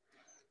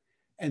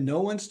 And no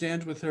one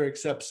stands with her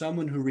except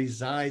someone who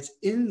resides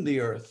in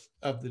the earth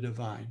of the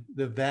divine,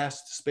 the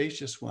vast,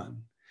 spacious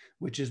one,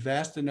 which is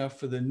vast enough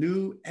for the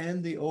new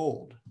and the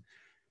old.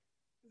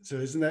 So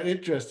isn't that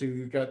interesting?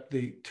 We've got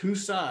the two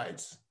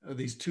sides of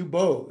these two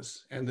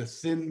bows and the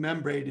thin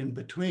membrane in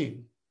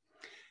between.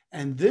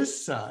 And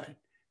this side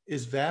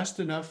is vast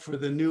enough for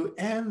the new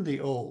and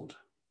the old.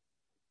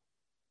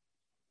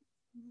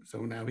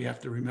 So now we have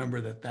to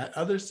remember that that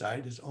other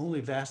side is only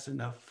vast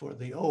enough for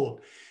the old.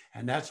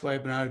 And that's why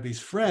Ibn Arabi's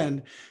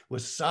friend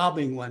was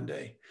sobbing one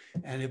day.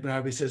 And Ibn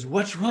Arabi says,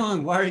 "What's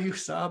wrong? Why are you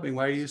sobbing?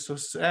 Why are you so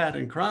sad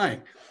and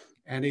crying?"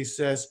 And he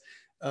says,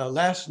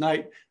 last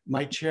night,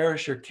 my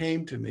cherisher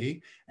came to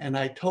me and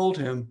I told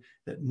him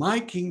that my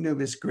kingdom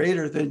is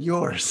greater than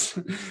yours.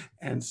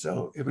 And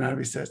so Ibn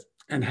Arabi says,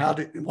 and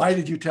why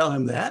did you tell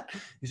him that?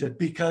 He said,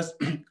 because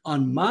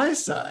on my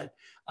side,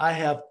 I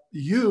have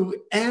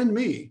you and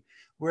me,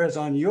 whereas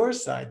on your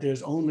side,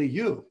 there's only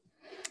you.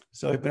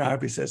 So Ibn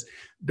Arabi says,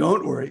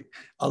 don't worry,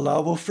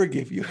 Allah will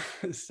forgive you.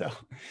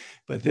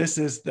 But this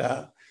is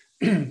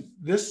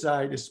this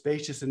side is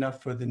spacious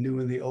enough for the new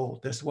and the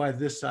old. That's why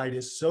this side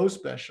is so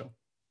special.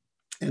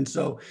 And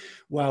so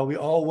while we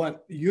all want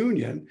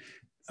union,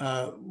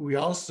 we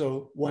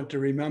also want to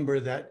remember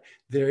that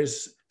there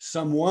is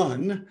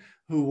someone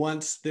who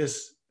wants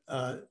this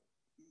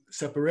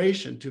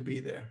separation to be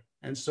there.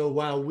 And so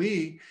while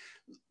we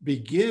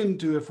begin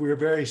to, if we're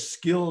very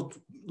skilled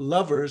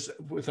lovers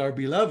with our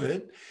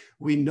beloved,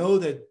 we know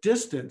that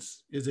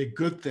distance is a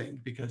good thing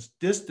because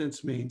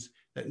distance means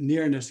that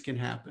nearness can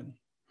happen.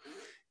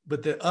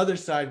 But the other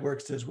side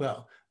works as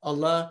well.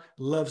 Allah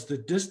loves the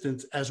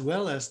distance as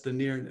well as the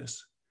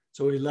nearness.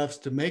 So he loves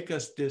to make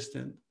us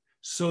distant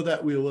so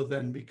that we will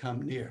then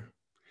become near.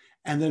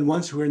 And then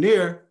once we're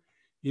near,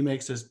 he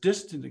makes us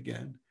distant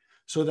again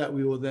so that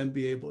we will then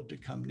be able to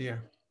come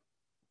near.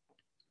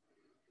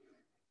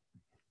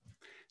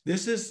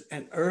 This is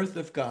an earth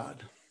of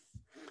God.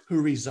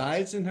 Who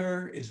resides in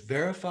her is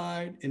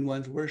verified in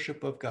one's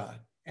worship of God.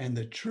 And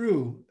the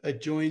true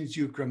adjoins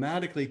you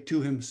grammatically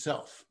to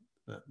himself,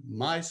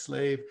 my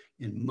slave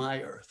in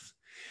my earth.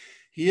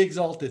 He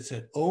exalted,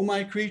 said, O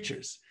my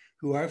creatures,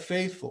 who are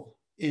faithful,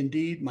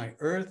 indeed my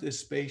earth is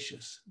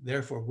spacious,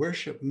 therefore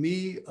worship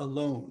me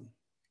alone,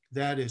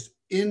 that is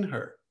in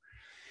her.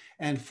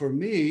 And for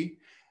me,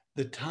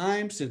 the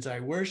time since I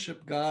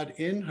worship God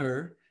in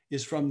her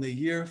is from the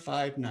year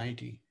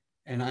 590,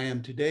 and I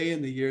am today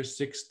in the year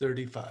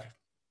 635.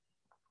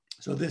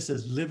 So this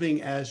is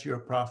living as your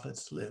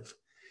prophets live,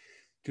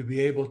 to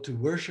be able to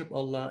worship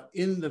Allah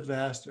in the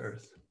vast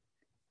earth.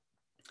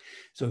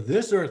 So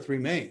this earth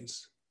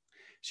remains.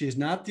 She is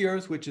not the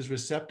earth which is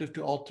receptive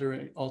to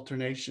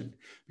alternation,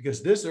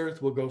 because this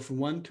earth will go from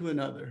one to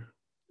another,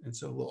 and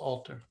so will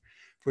alter.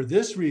 For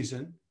this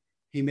reason,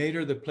 he made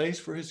her the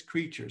place for his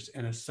creatures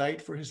and a site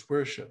for his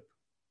worship.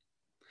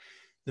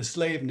 The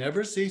slave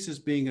never ceases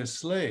being a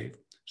slave,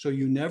 so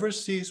you never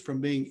cease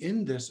from being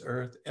in this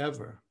earth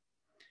ever.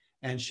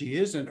 And she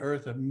is an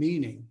earth of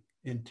meaning,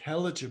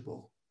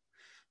 intelligible,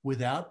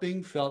 without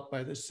being felt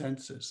by the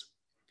senses,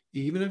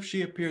 even if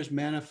she appears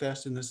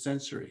manifest in the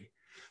sensory.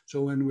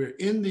 So when we're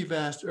in the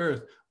vast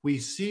earth, we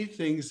see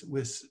things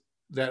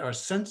that are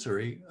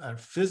sensory, are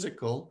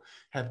physical,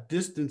 have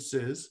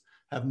distances,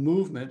 have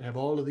movement, have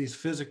all of these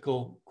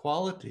physical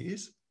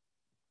qualities,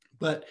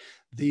 but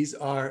these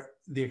are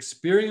the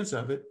experience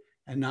of it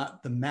and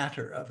not the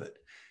matter of it.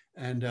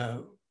 And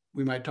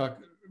we might talk,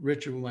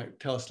 Richard might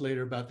tell us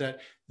later about that,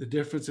 the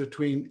difference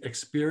between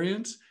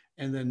experience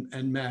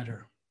and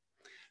matter.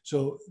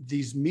 So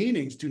these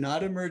meanings do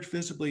not emerge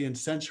visibly in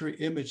sensory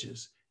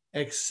images,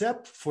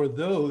 except for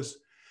those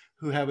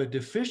who have a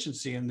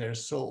deficiency in their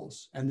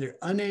souls, and they're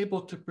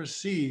unable to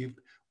perceive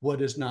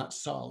what is not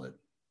solid.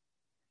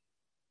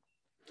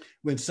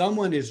 When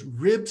someone is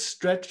ribs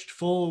stretched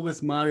full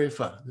with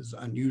marifah, this is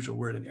an unusual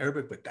word in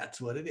Arabic, but that's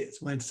what it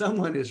is. When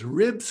someone is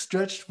ribs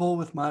stretched full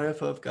with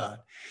marifah of God,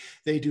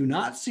 they do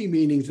not see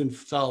meanings in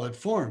solid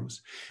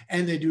forms,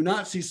 and they do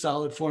not see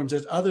solid forms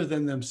as other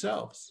than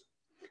themselves.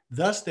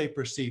 Thus they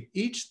perceive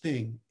each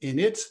thing in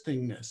its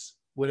thingness,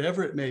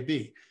 whatever it may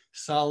be,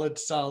 solid,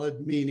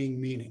 solid,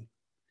 meaning,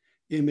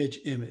 image,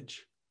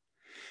 image.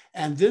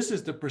 And this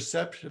is the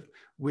perception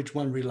which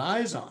one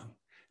relies on,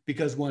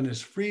 because one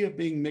is free of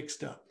being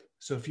mixed up.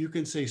 So if you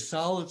can say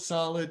solid,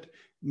 solid,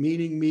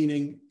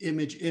 meaning,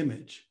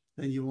 image,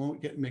 then you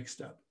won't get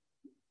mixed up.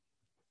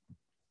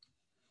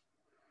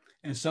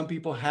 And some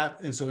people have,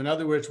 and so in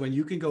other words, when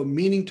you can go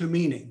meaning to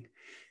meaning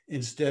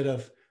instead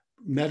of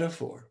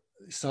metaphor,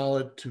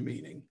 solid to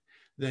meaning,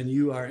 then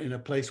you are in a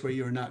place where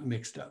you are not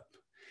mixed up.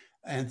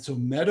 And so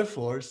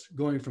metaphors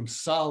going from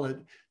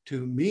solid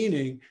to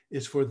meaning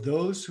is for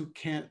those who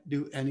can't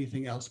do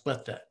anything else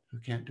but that, who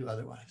can't do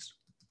otherwise.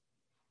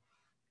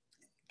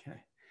 Okay.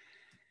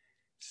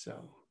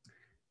 So,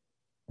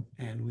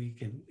 and we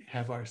can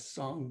have our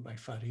song by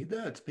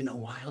Farida. It's been a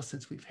while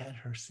since we've had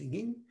her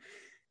singing.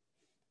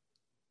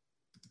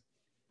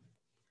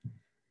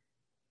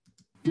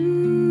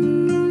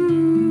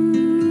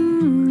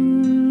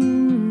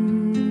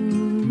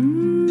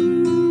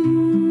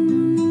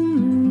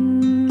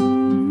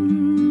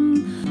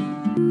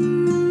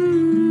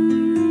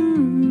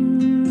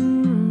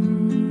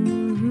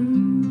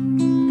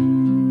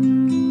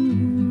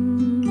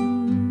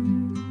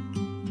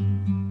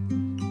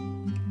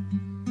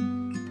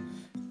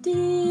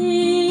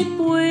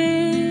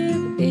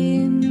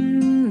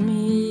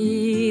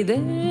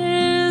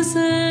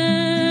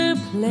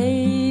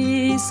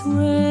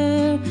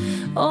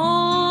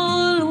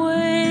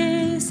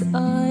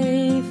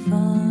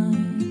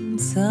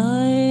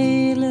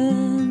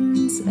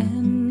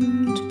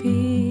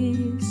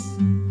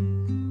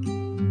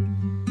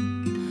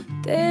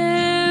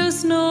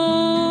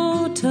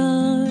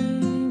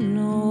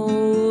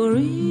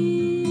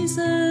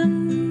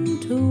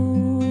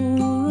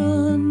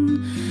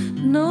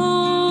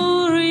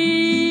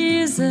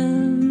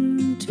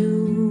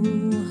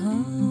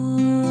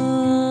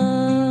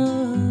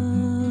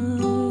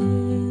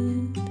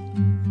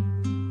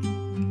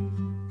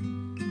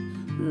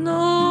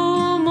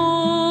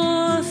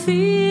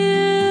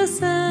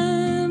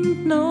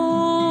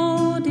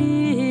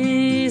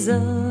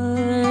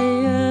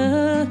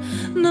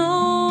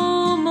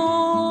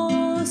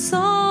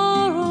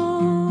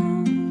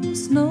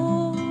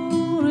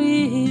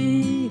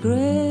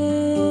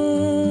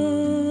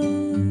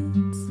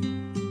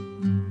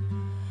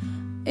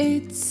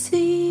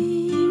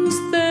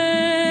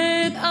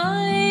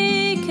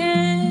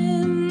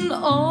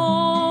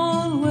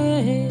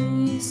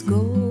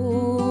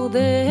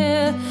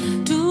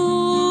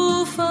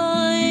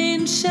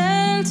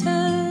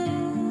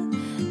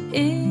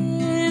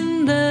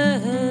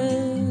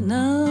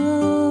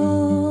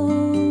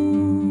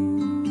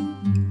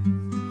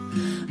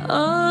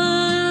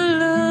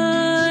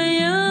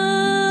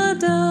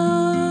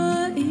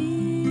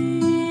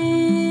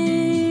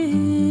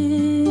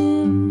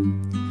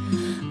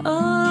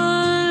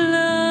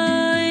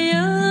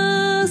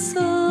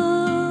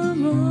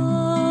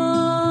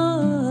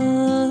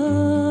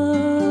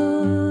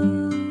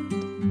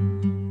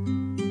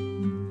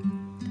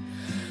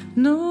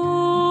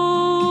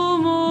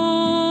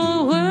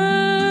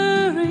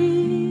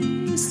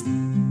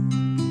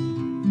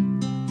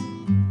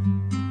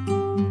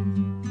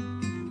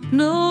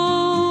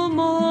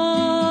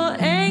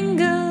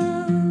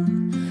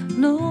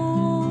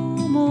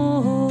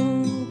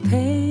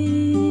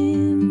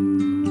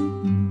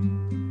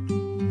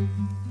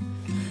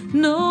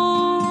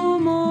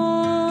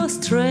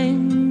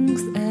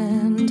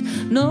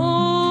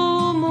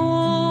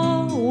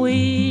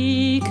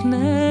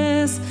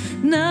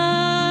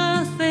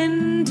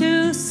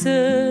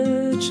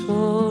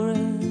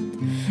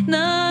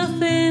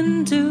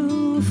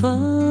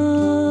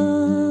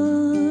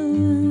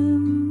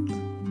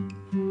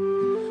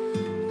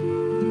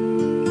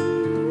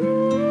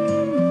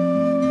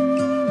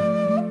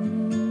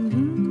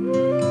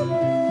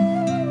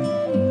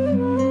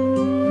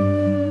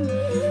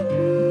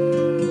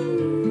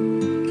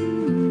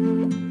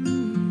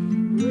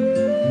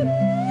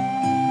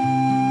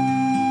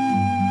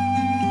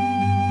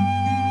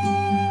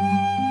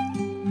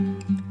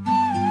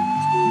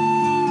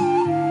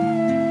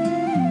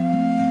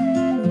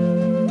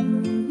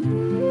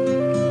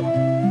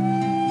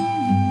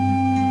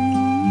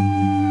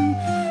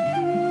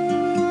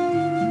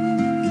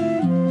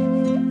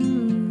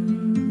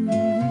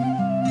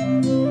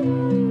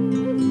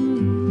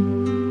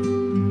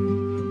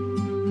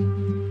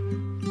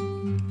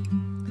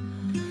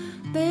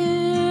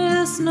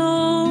 There's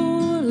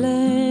no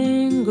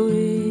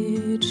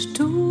language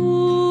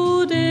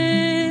to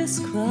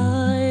describe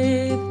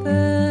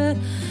the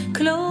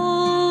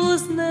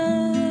closeness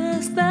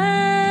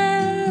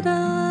that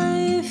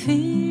I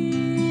feel.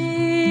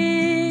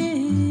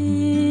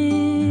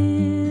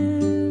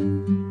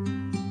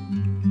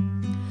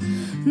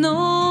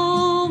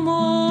 No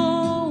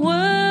more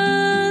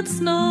words,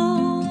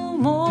 no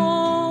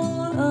more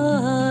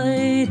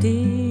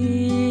ideas,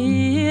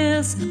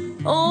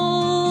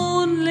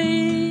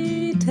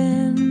 only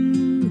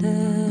tenderness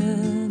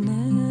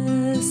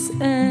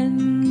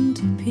and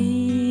peace.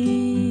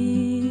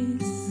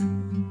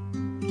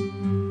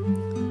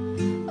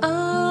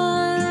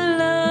 Allah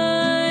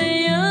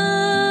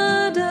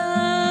Yadaim,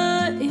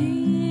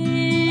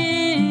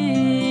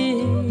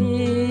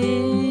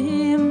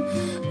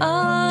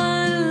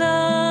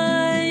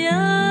 Allah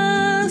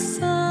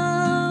Yasamad,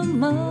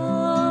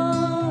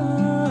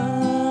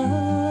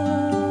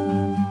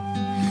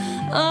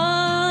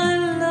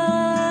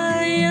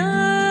 Allah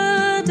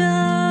Yadaim,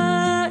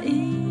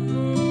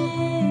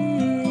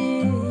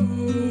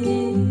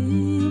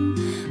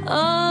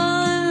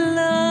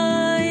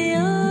 Allah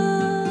Yasamad.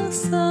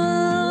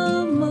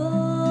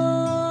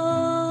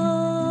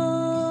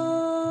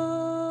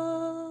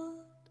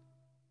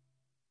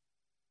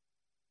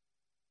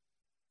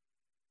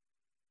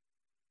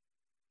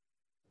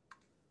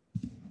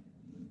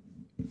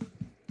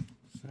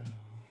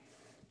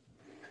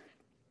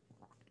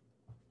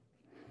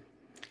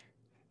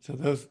 So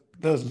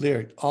those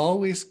lyrics,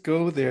 always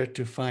go there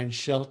to find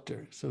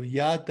shelter. So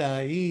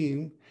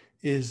Yadaim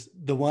is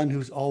the one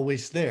who's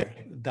always there.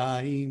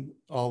 Daim,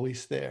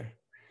 always there.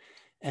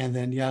 And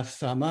then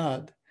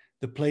Yasamad,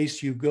 the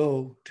place you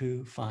go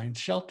to find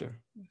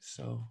shelter.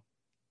 So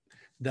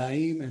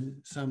Daim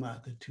and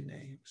Samad, the two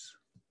names.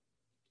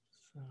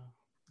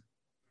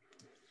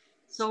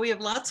 So we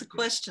have lots of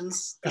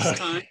questions this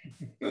time.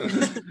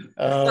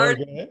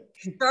 Okay.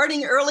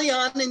 Starting early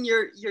on in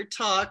your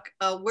talk,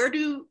 where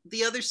do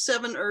the other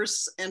 7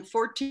 Earths and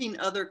 14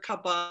 other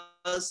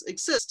Kabbas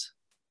exist?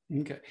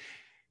 Okay.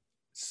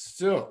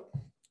 So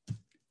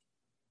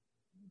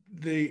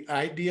the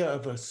idea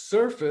of a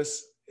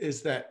surface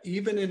is that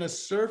even in a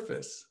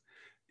surface,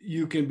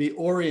 you can be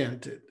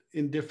oriented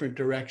in different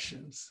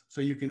directions.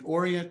 So you can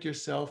orient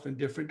yourself in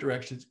different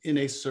directions in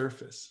a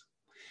surface.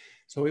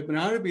 So Ibn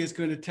Arabi is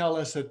going to tell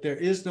us that there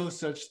is no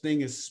such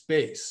thing as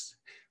space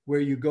where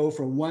you go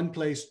from one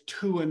place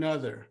to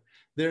another.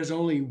 There's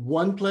only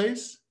one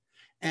place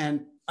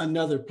and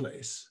another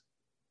place.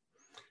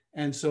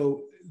 And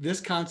so this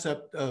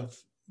concept of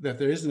that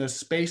there isn't a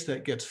space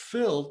that gets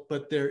filled,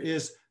 but there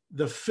is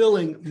the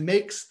filling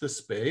makes the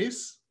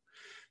space,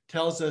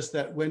 tells us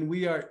that when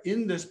we are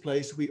in this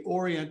place, we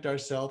orient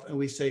ourselves and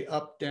we say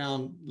up,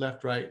 down,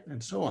 left, right,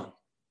 and so on.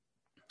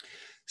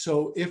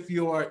 So if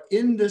you are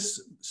in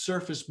this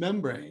surface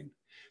membrane,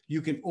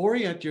 you can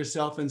orient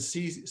yourself and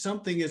see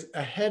something is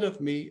ahead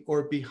of me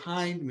or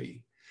behind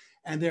me.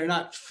 And they're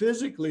not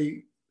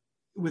physically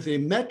with a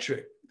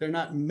metric, they're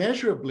not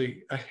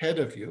measurably ahead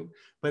of you,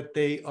 but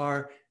they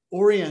are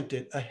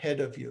oriented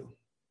ahead of you.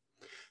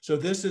 So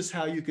this is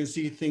how you can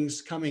see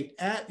things coming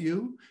at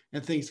you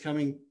and things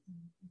coming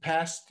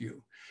past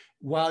you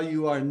while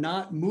you are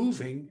not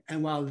moving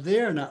and while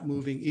they're not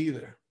moving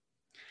either.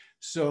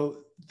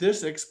 So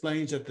this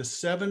explains that the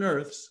 7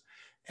 Earths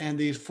and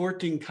these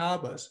 14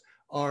 Kabbas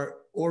are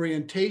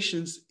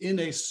orientations in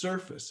a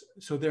surface.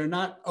 So they're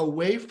not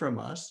away from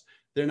us.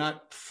 They're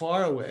not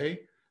far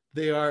away.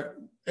 They are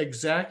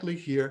exactly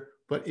here,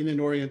 but in an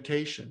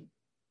orientation.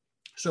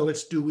 So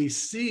it's, do we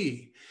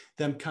see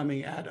them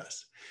coming at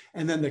us?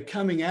 And then the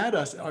coming at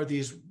us are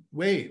these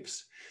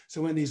waves.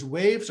 So when these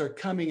waves are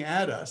coming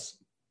at us,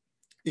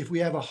 if we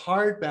have a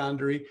hard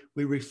boundary,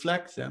 we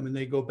reflect them and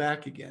they go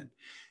back again.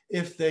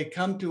 If they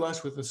come to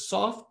us with a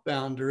soft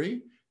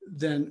boundary,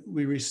 then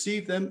we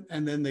receive them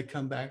and then they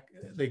come back,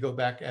 they go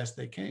back as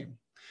they came.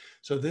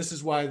 So this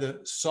is why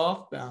the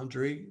soft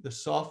boundary, the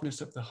softness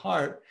of the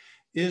heart,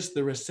 is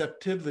the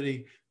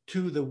receptivity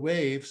to the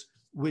waves,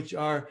 which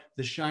are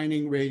the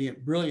shining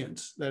radiant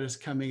brilliance that is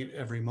coming at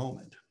every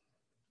moment.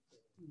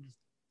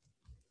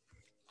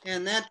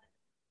 And that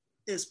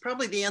is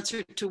probably the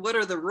answer to what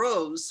are the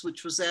rows,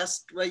 which was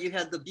asked while you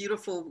had the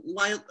beautiful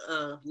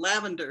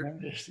lavender.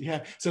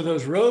 Yeah. So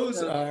those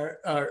rows are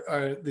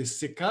the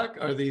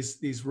sikak, are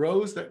these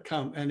rows that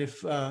come. And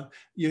if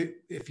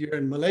you're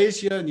in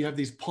Malaysia and you have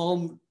these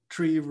palm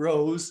tree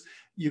rows,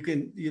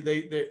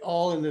 they're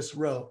all in this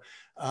row.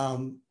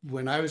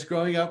 When I was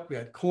growing up, we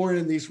had corn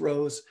in these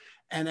rows,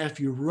 and if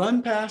you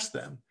run past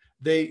them,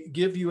 they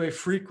give you a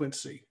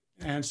frequency.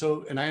 And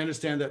I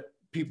understand that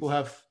people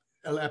have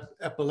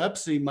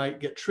epilepsy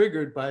might get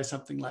triggered by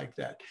something like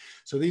that.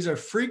 So these are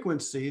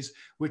frequencies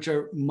which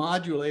are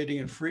modulating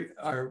and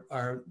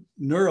are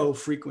neuro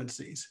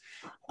frequencies.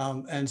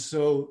 And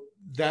so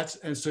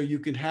you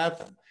can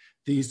have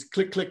these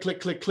click, click, click,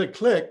 click, click,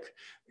 click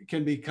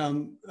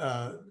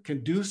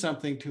can do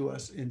something to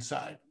us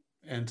inside.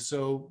 And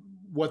so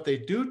what they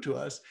do to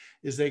us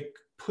is they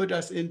put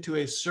us into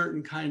a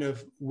certain kind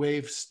of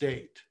wave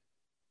state.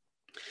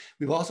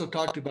 We've also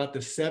talked about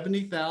the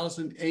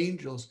 70,000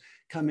 angels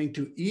coming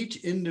to each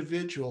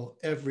individual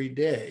every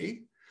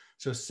day.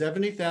 So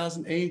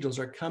 70,000 angels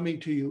are coming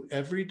to you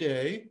every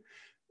day,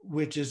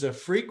 which is a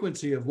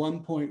frequency of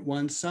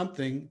 1.1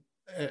 something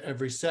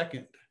every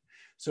second.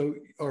 So,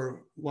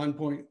 or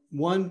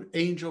 1.1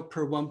 angel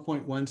per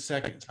 1.1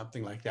 second,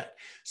 something like that.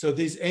 So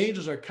these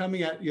angels are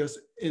coming at us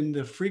in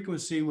the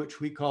frequency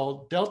which we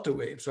call delta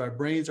waves. So our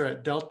brains are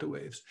at delta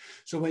waves.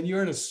 So when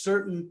you're in a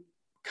certain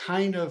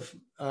kind of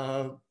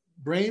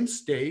brain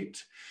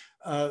state,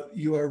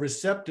 you are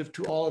receptive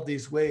to all of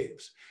these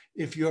waves.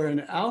 If you're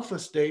in alpha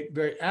state,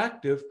 very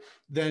active,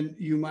 then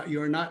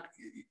you're not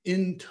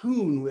in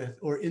tune with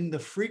or in the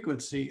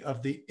frequency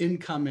of the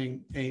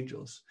incoming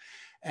angels.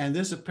 And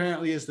this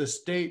apparently is the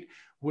state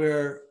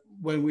where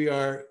when we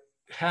are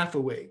half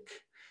awake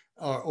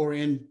or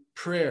in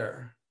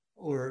prayer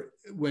or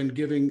when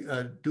giving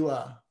a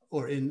dua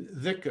or in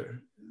dhikr,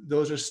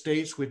 those are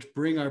states which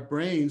bring our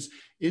brains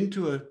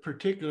into a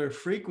particular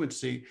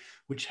frequency,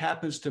 which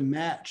happens to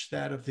match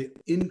that of the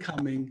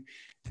incoming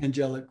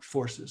angelic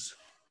forces.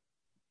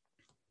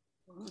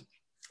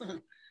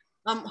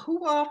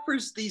 Who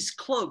offers these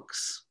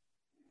cloaks?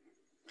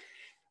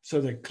 So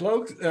the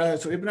cloaks,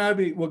 so Ibn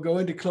Arabi will go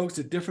into cloaks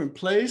at different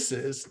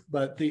places,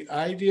 but the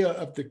idea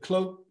of the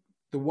cloak,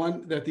 the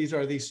one that these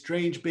are these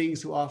strange beings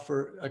who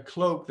offer a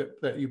cloak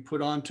that you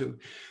put onto,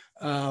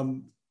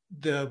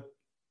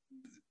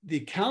 the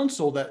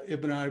counsel that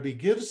Ibn Arabi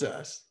gives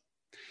us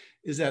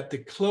is that the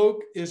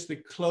cloak is the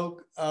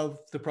cloak of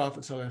the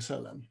Prophet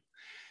ﷺ.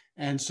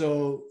 And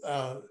so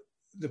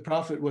the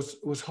Prophet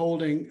was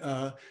holding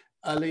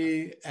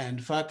Ali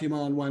and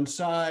Fatima on one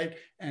side,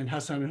 and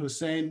Hassan and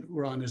Hussein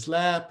were on his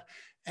lap,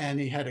 and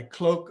he had a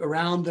cloak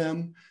around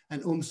them.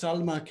 And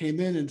Salma came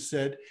in and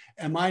said,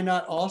 "Am I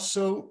not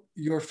also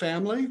your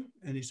family?"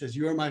 And he says,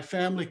 "You're my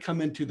family,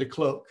 come into the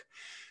cloak."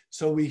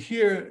 So we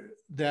hear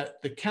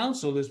that the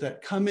counsel is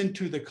that come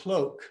into the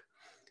cloak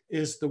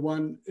is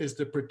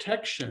the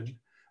protection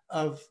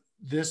of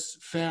this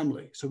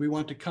family. So we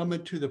want to come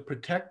into the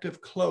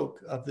protective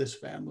cloak of this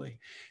family.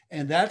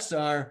 And that's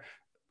our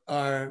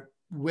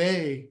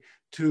way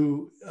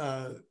to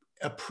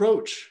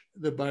approach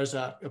the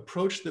barzakh,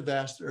 approach the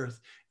vast earth,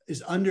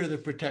 is under the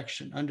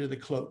protection, under the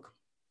cloak.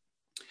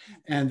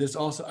 And this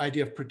also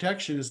idea of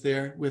protection is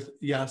there with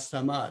Ya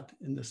Samad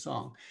in the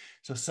song.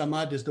 So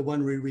Samad is the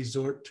one we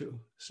resort to.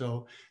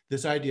 So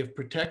this idea of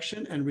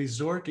protection and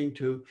resorting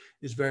to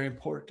is very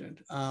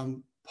important.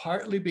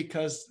 Partly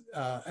because,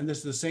 and this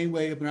is the same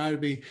way Ibn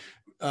Arabi,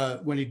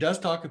 when he does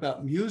talk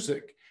about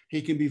music,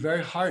 he can be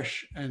very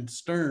harsh and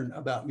stern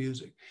about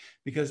music,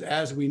 because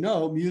as we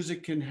know,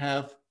 music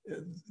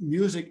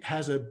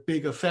has a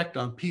big effect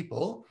on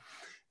people,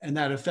 and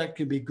that effect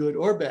can be good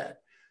or bad.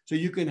 So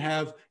you can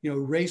have,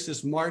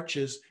 racist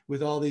marches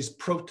with all these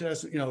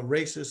protests,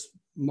 racist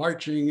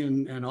marching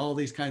and all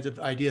these kinds of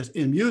ideas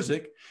in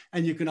music.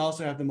 And you can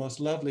also have the most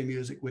lovely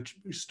music, which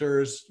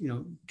stirs,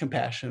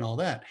 compassion, all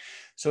that.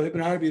 So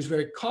Ibn Arabi is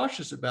very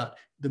cautious about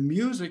the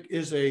music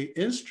is an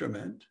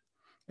instrument.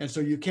 And so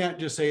you can't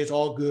just say it's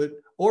all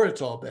good or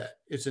it's all bad.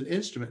 It's an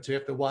instrument. So you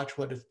have to watch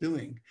what it's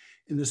doing.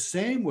 In the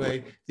same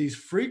way, these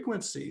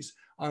frequencies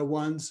are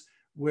ones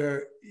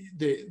where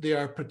they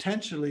are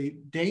potentially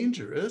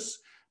dangerous,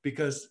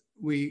 because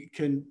we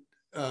can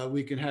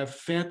have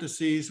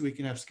fantasies, we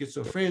can have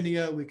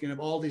schizophrenia, we can have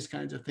all these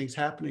kinds of things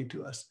happening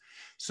to us.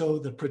 So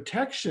the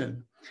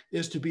protection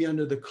is to be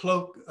under the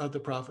cloak of the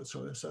Prophet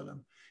ﷺ.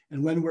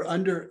 And when we're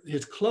under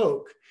his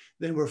cloak,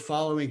 then we're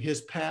following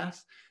his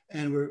path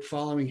and we're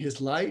following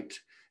his light.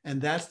 And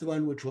that's the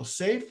one which will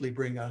safely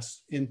bring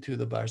us into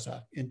the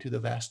barzakh, into the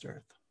vast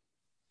earth.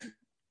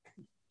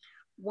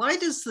 Why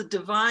does the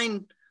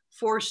divine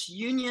force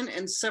union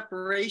and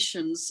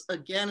separations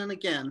again and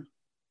again?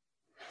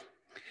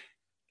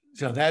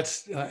 So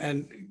that's,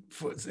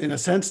 in a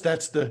sense,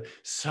 that's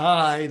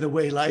the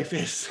way life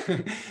is.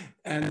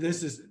 And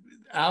this is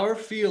our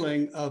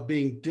feeling of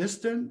being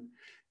distant.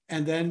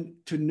 And then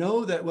to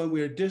know that when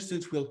we're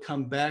distant, we'll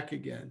come back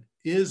again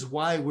is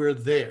why we're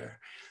there.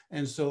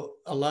 And so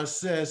Allah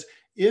says,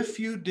 if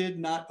you did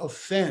not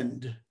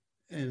offend,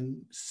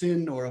 and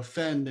sin or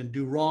offend and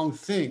do wrong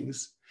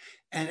things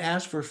and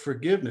ask for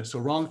forgiveness, so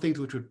wrong things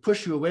which would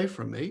push you away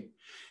from me,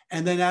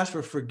 and then ask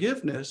for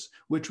forgiveness,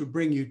 which would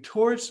bring you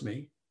towards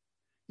me.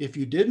 If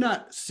you did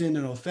not sin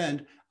and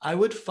offend, I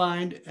would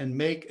find and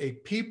make a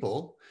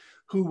people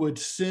who would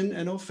sin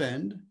and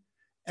offend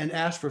and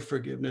ask for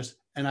forgiveness,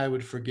 and I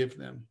would forgive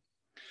them.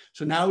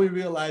 So now we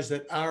realize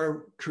that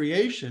our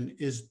creation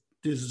is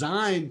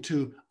designed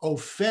to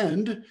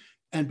offend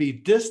and be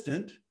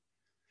distant,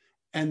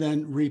 and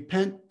then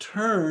repent,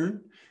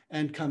 turn,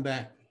 and come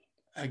back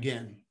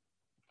again.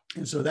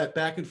 And so that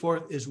back and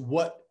forth is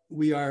what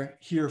we are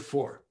here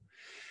for.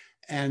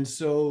 And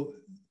so,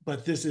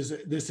 but this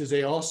is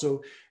a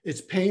also,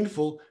 it's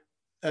painful.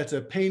 That's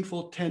a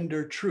painful,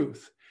 tender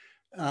truth.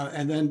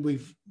 And then we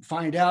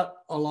find out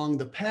along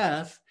the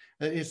path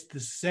that it's the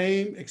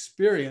same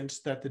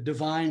experience that the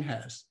divine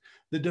has.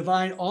 The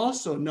divine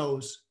also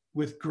knows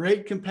with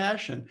great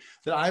compassion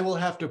that I will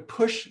have to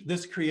push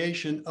this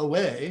creation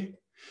away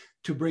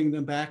to bring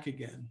them back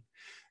again.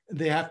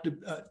 They have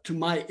to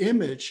my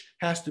image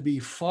has to be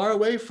far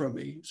away from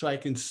me so I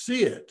can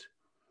see it,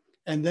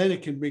 and then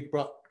it can be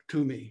brought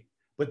to me.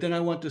 But then I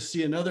want to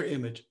see another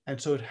image,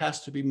 and so it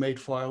has to be made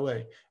far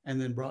away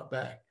and then brought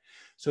back.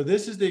 So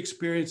this is the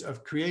experience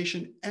of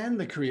creation and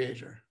the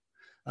creator,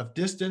 of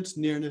distance,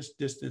 nearness,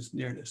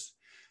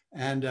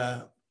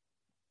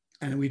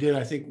 and we did,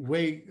 I think,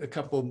 a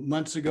couple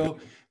months ago,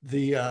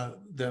 the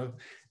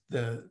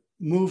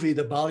movie,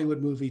 the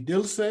Bollywood movie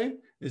Dil Se,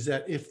 is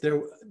that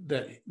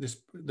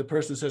the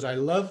person says,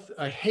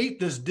 I hate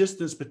this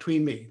distance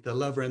between me, the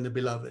lover and the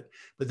beloved.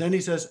 But then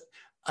he says,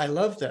 I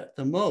love that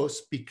the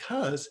most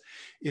because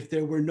if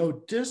there were no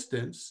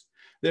distance,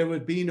 there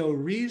would be no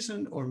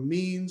reason or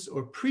means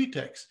or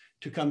pretext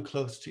to come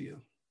close to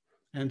you.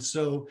 And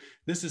so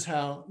this is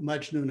how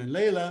Majnun and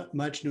Layla,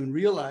 Majnun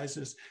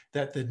realizes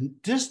that the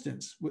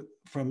distance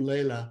from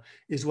Layla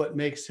is what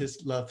makes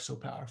his love so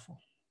powerful.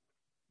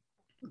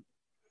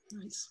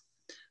 Nice.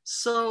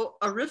 So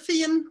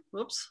Arifian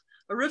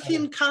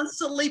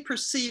constantly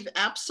perceive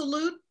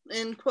absolute,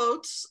 in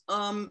quotes,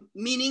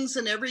 meanings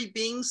in every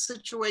being's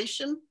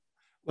situation.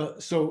 Well,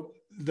 so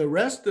the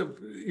rest of,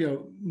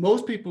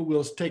 most people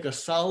will take a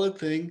solid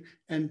thing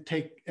and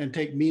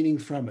take meaning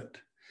from it.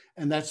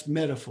 And that's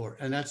metaphor,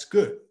 and that's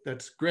good.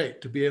 That's great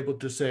to be able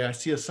to say, I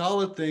see a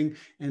solid thing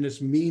and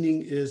its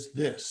meaning is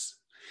this.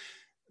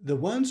 The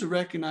ones who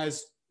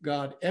recognize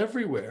God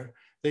everywhere,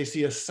 they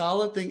see a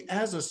solid thing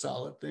as a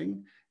solid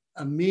thing,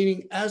 a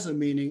meaning as a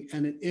meaning,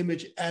 and an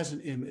image as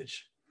an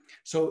image.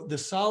 So the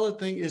solid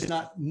thing is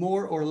not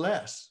more or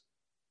less.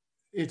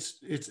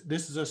 This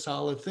is a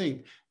solid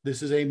thing.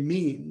 This is a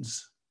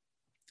means.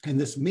 And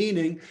this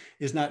meaning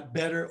is not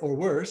better or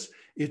worse,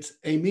 it's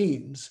a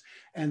means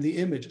and the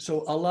image.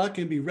 So Allah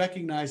can be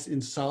recognized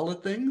in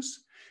solid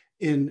things,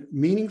 in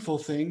meaningful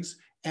things,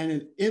 and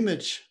in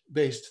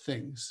image-based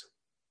things.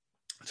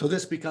 So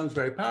this becomes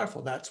very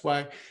powerful. That's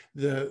why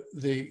the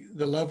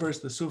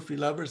lovers, the Sufi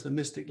lovers, the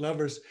mystic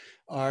lovers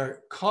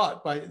are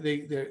caught by,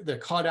 they're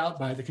caught out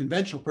by the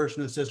conventional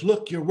person who says,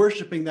 look, you're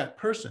worshiping that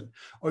person,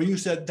 or you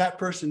said that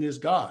person is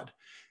God.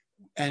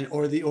 And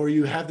or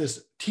you have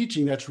this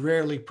teaching that's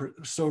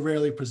so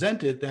rarely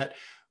presented that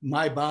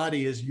my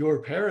body is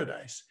your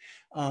paradise.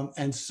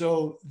 And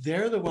so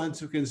they're the ones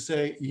who can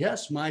say,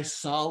 yes, my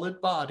solid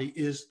body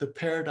is the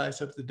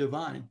paradise of the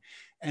divine.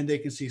 And they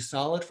can see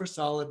solid for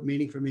solid,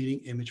 meaning for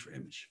meaning, image for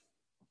image.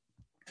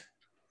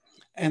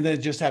 And they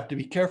just have to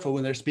be careful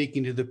when they're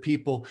speaking to the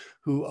people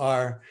who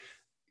are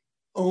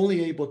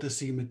only able to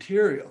see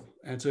material.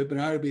 And so Ibn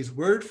Arabi's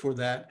word for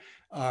that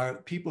are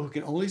people who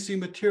can only see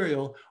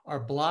material are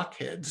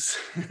blockheads.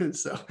 And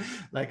so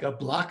like a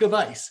block of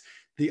ice,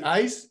 the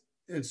ice,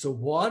 and so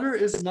water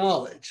is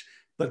knowledge,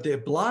 but the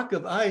block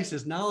of ice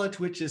is knowledge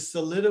which is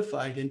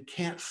solidified and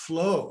can't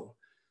flow.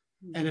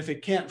 And if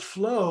it can't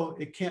flow,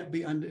 it can't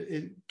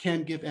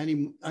give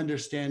any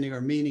understanding or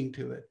meaning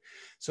to it.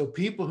 So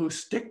people who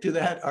stick to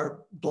that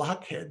are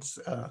blockheads.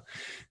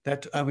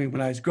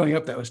 When I was growing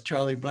up, that was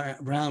Charlie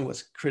Brown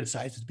was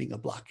criticized as being a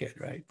blockhead,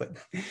 right? But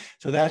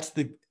so that's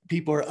the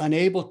people are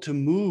unable to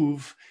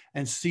move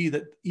and see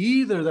that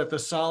either that the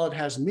solid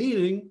has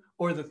meaning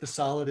or that the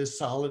solid is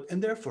solid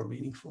and therefore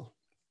meaningful.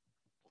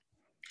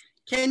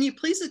 Can you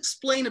please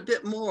explain a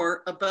bit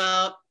more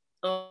about,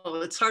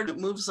 oh, it's hard, it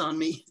moves on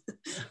me.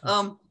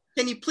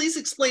 Can you please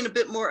explain a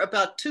bit more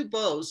about two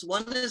bows?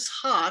 One is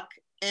hawk,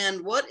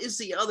 and what is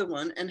the other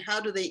one, and how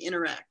do they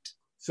interact?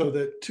 So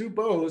the two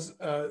bows,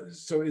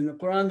 so in the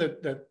Quran,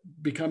 that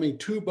becoming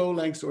two bow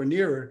lengths or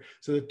nearer.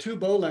 So the two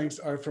bow lengths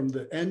are from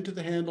the end to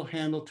the handle,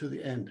 handle to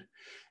the end.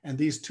 And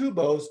these two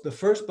bows, the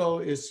first bow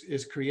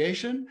is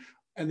creation,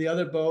 and the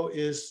other bow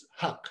is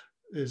haq,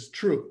 is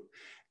true.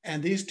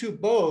 And these two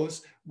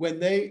bows, when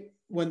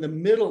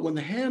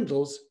the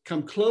handles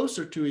come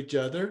closer to each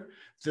other,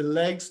 the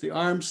legs, the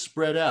arms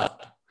spread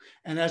out.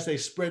 And as they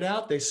spread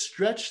out, they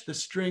stretch the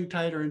string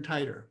tighter and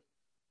tighter.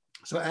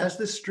 So as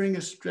the string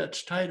is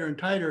stretched tighter and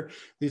tighter,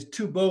 these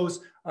two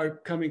bows are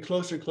coming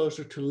closer and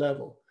closer to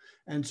level.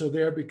 And so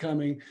they're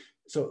becoming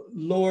So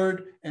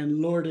lord and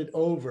lorded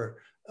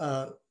over.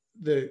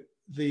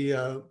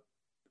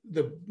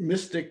 The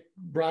mystic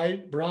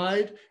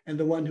bride and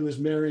the one who is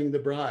marrying the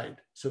bride.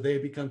 So they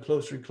become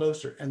closer and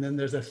closer. And then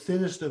there's a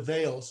thinnest of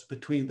veils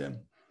between them.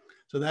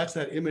 So that's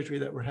that imagery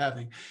that we're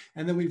having.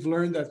 And then we've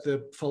learned that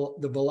the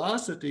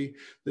velocity,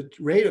 the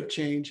rate of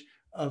change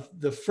of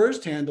the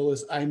first handle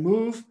is I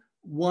move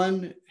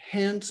one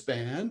hand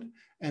span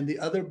and the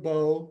other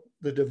bow,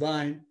 the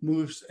divine,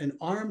 moves an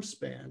arm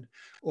span,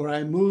 or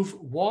I move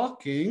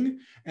walking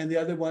and the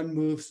other one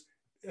moves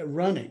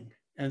running.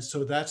 And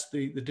so that's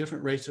the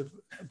different rates of,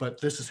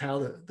 but this is how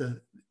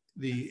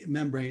the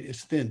membrane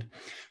is thinned.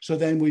 So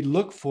then we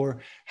look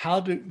for how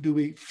do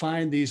we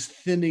find these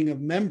thinning of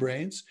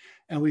membranes,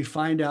 and we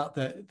find out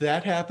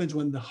that happens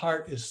when the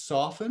heart is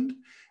softened,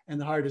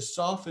 and the heart is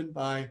softened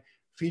by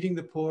feeding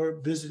the poor,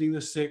 visiting the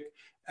sick,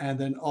 and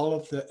then all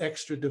of the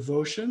extra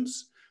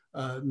devotions,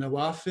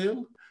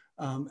 nawafil,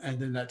 and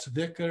then that's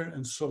dhikr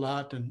and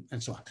salat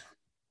and so on.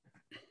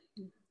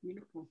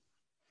 Beautiful.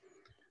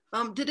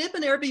 Did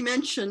Ibn Arabi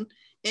mention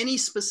any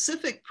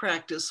specific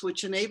practice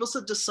which enables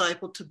a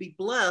disciple to be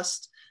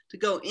blessed to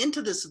go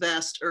into this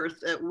vast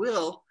earth at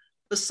will,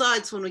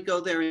 besides when we go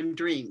there in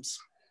dreams?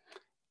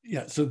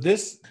 Yeah, so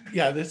that's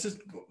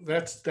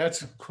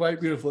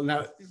quite beautiful.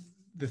 Now,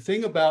 the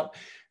thing about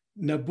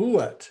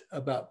Nabuat,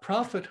 about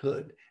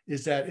prophethood,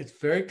 is that it's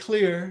very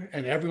clear,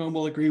 and everyone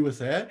will agree with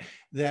that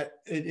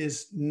it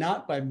is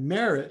not by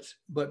merit,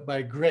 but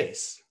by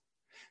grace.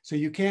 So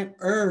you can't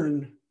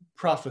earn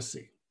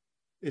prophecy.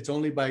 It's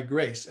only by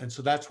grace. And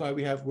so that's why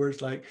we have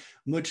words like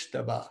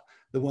mujtaba,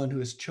 the one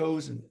who is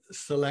chosen,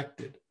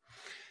 selected.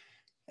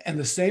 And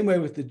the same way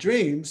with the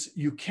dreams,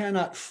 you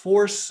cannot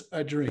force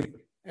a dream.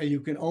 And you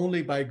can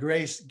only by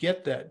grace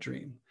get that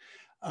dream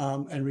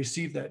and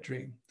receive that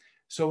dream.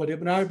 So what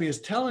Ibn Arabi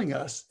is telling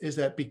us is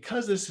that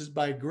because this is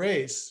by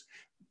grace,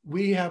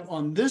 we have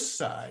on this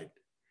side,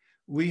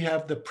 we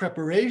have the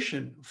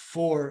preparation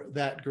for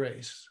that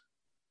grace.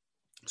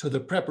 So the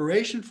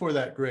preparation for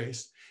that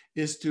grace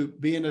is to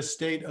be in a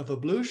state of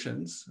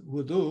ablutions,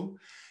 wudu,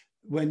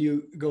 when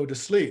you go to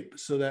sleep,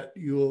 so that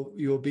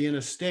you'll be in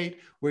a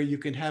state where you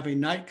can have a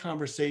night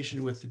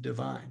conversation with the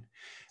divine.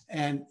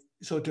 And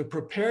so to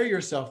prepare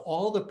yourself,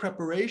 all the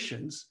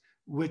preparations,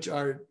 which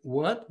are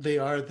what? They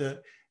are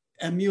the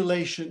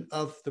emulation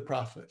of the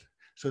prophet.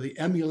 So the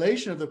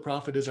emulation of the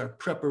prophet is our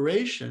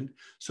preparation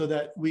so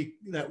that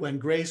when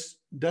grace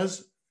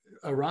does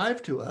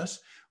arrive to us,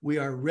 we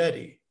are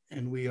ready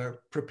and we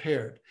are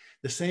prepared.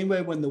 The same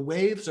way when the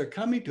waves are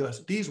coming to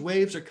us, these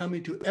waves are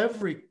coming to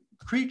every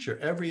creature,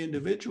 every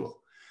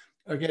individual,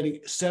 are getting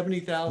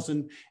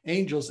 70,000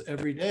 angels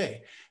every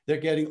day. They're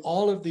getting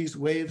all of these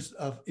waves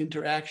of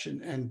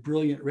interaction and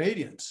brilliant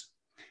radiance.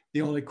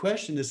 The only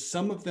question is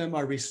some of them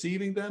are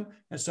receiving them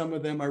and some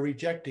of them are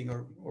rejecting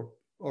or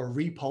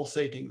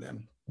repulsating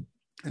them.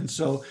 And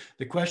so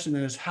the question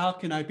then is, how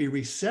can I be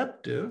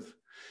receptive?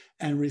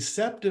 And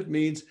receptive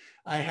means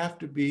I have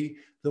to be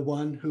the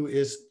one who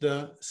is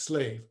the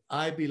slave.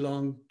 I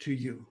belong to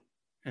you.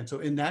 And so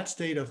in that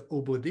state of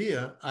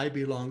ubudiyah, I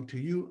belong to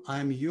you,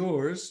 I'm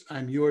yours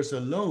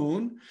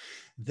alone.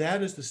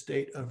 That is the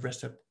state of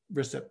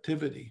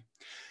receptivity.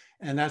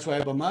 And that's why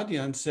Abba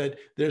Madian said,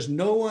 there's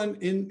no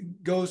one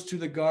goes to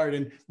the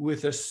garden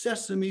with a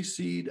sesame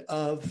seed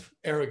of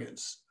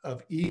arrogance,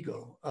 of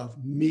ego, of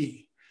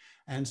me.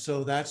 And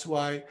so that's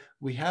why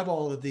we have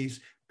all of these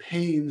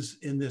pains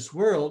in this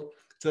world,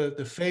 so that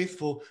the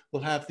faithful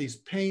will have these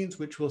pains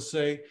which will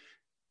say,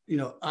 you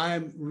know,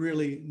 I'm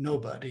really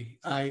nobody.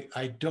 I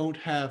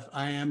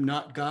am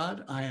not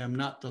God. I am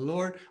not the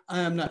Lord. I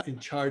am not in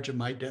charge of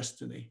my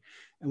destiny.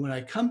 And when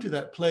I come to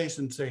that place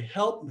and say,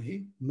 help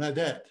me,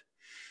 Madet,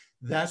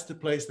 that's the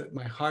place that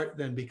my heart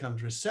then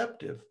becomes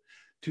receptive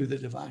to the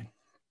divine.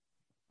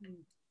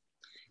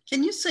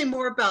 Can you say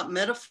more about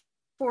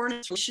metaphor and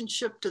its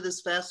relationship to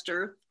this vast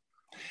earth?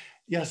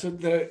 Yeah, so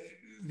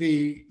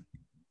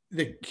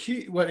the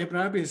key, what Ibn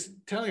Arabi is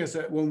telling us,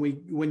 that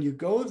when you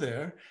go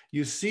there,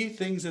 you see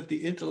things that the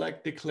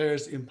intellect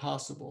declares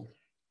impossible.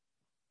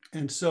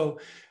 And so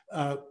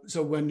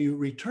when you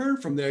return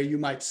from there, you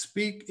might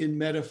speak in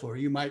metaphor.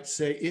 You might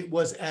say, it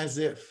was as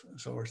if,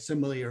 so, or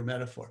simile or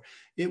metaphor.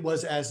 It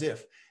was as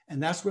if.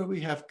 And that's where we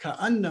have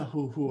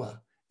ka'annahu huwa.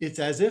 It's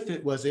as if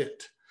it was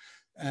it.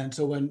 And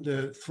so when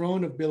the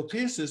throne of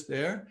Bilqis is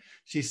there,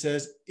 she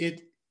says,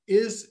 it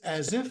is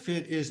as if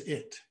it is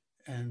it.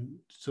 And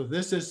so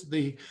this is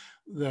the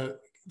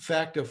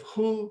fact of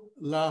hu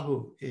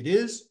lahu. It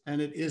is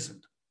and it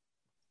isn't.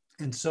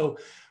 And so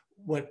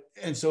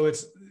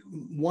it's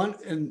one,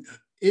 and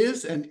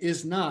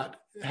is not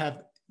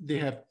have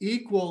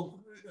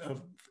equal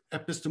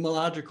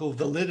epistemological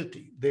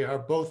validity. They are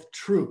both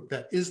true.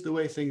 That is the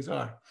way things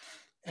are.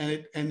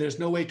 And there's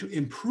no way to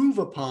improve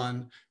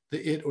upon the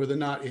it or the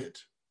not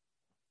it.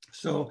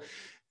 So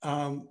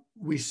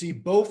we see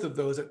both of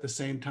those at the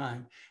same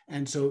time.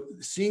 And so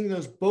seeing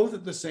those both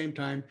at the same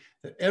time,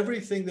 that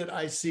everything that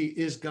I see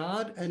is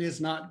God and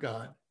is not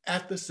God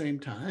at the same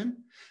time,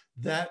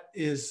 that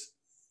is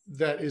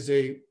that is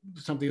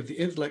something that the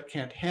intellect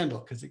can't handle,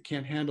 because it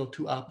can't handle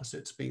two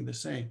opposites being the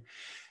same.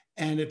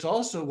 And it's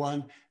also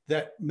one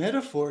that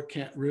metaphor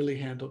can't really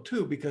handle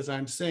too, because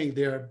I'm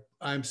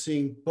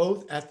seeing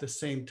both at the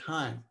same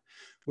time.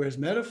 Whereas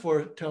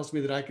metaphor tells me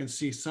that I can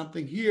see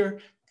something here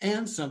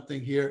and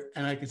something here,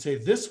 and I can say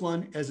this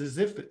one as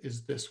if it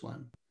is this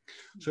one.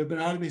 So Ibn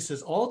Arabi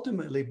says,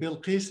 ultimately,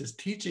 Bilqis is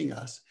teaching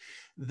us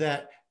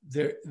that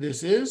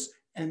this is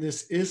and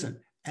this isn't,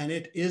 and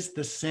it is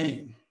the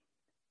same.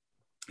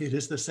 It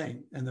is the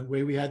same. And the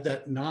way we had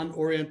that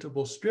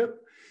non-orientable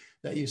strip,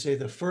 that you say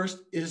the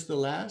first is the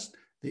last,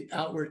 the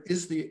outward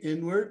is the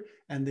inward,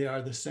 and they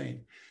are the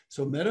same.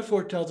 So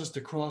metaphor tells us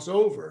to cross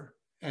over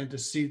and to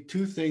see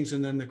two things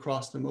and then to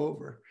cross them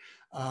over.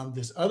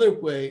 This other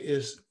way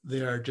is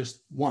they are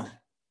just one.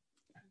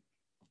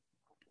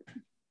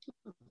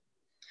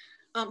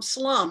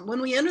 Salam,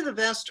 when we enter the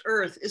vast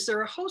earth, is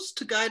there a host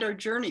to guide our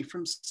journey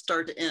from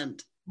start to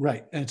end?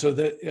 Right. And so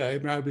that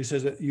Ibn Arabi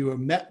says that you are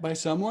met by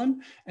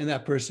someone and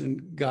that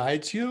person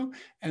guides you.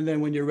 And then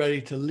when you're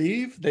ready to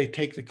leave, they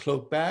take the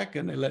cloak back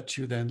and they let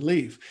you then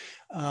leave.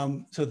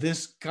 So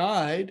this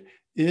guide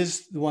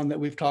is the one that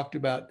we've talked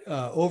about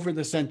over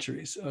the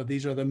centuries.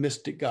 These are the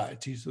mystic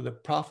guides. These are the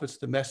prophets,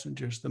 the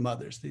messengers, the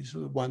mothers. These are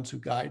the ones who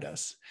guide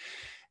us.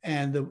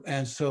 And then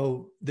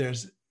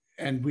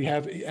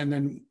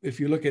if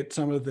you look at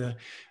some of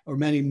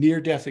many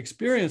near-death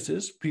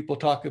experiences, people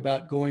talk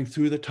about going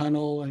through the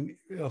tunnel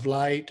of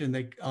light,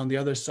 and on the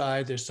other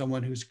side, there's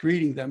someone who's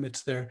greeting them.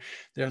 It's their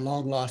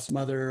long-lost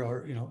mother,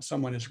 or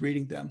someone is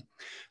greeting them.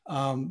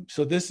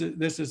 So this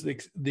is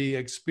the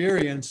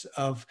experience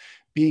of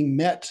being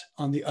met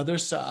on the other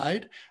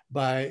side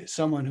by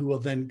someone who will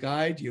then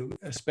guide you,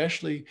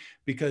 especially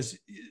because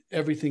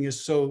everything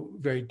is so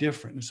very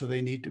different. And so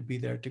they need to be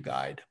there to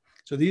guide.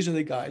 So these are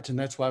the guides, and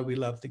that's why we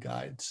love the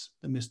guides,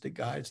 the mystic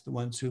guides, the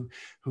ones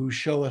who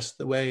show us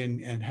the way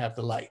and have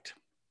the light.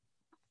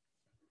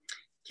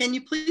 Can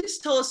you please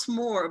tell us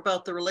more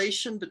about the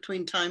relation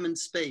between time and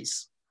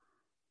space?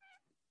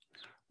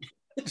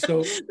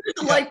 So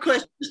a light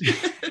question.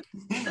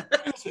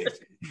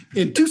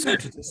 In 2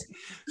 sentences.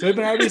 So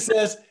Ibn Arabi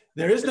says,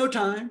 there is no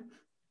time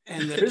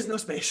and there is no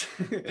space.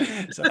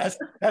 So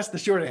that's the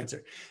short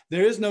answer.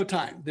 There is no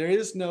time. There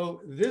is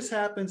no, this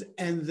happens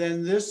and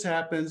then this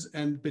happens,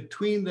 and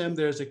between them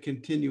there's a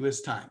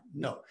continuous time.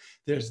 No,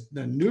 there's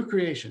the new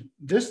creation.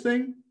 This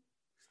thing,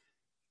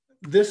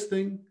 this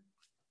thing,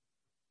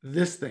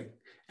 this thing.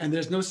 And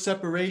there's no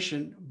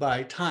separation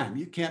by time.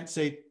 You can't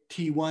say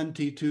T1,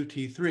 T2,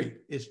 T3.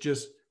 It's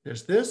just,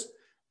 there's this,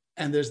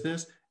 and there's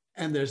this,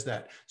 and there's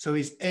that. So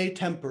he's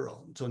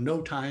atemporal, so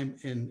no time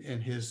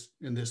in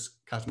this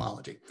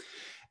cosmology.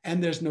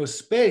 And there's no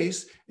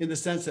space in the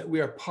sense that we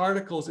are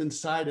particles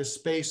inside a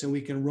space and we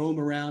can roam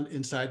around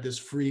inside this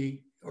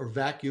free or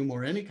vacuum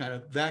or any kind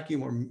of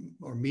vacuum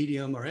or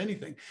medium or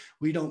anything.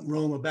 We don't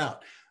roam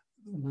about.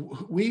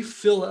 We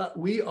fill up,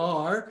 we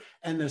are,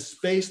 and the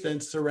space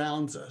then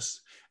surrounds us.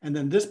 And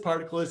then this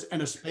particle is,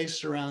 and a space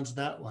surrounds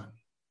that one.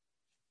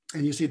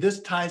 And you see,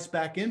 this ties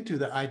back into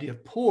the idea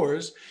of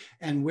pores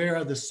and where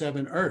are the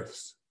 7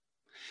 earths.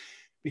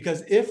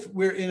 Because if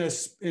we're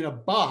in a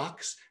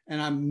box and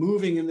I'm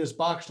moving in this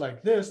box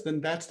like this, then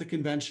that's the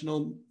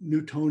conventional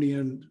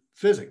Newtonian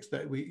physics,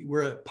 that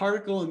we're a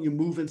particle and you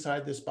move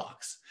inside this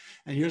box.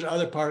 And here's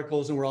other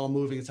particles and we're all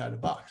moving inside a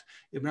box.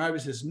 Ibn Arabi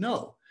says,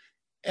 no,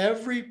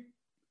 every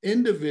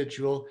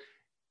individual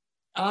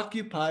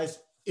occupies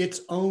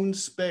its own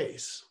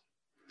space.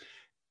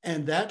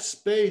 And that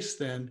space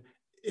then,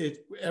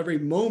 every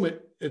moment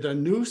is a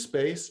new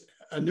space,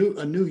 a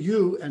new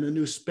you and a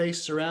new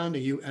space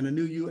surrounding you, and a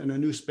new you and a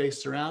new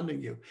space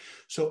surrounding you.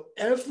 So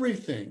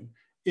everything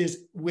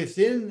is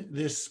within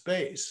this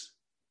space.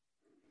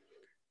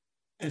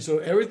 And so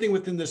everything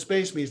within the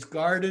space means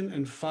garden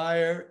and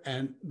fire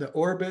and the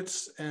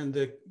orbits and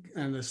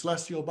the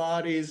celestial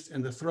bodies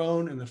and the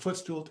throne and the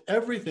footstool.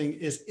 Everything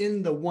is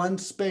in the one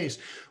space,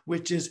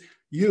 which is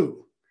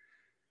you.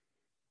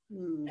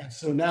 And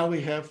so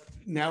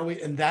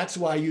and that's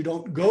why you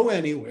don't go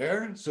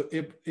anywhere. So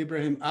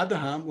Ibrahim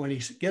Adham, when he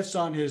gets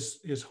on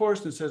his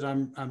horse and says,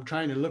 I'm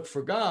trying to look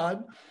for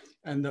God,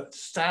 and the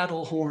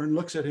saddle horn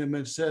looks at him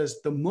and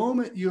says, the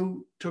moment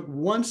you took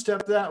one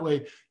step that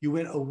way, you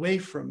went away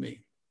from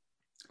me.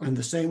 And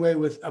the same way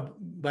with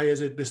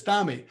Bayezid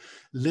Bistami,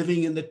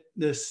 living in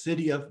the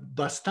city of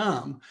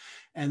Bastam.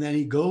 And then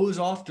he goes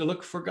off to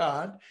look for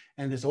God.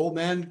 And this old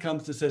man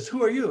comes and says,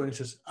 who are you? And he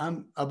says,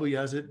 I'm Abu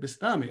Yazid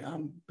Bistami.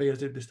 I'm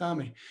Bayezid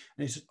Bistami. And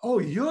he says, oh,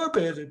 you're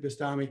Bayezid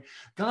Bistami.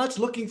 God's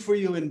looking for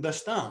you in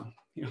Bastam,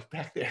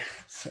 back there.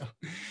 So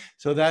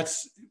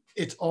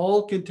it's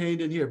all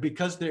contained in here.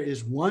 Because there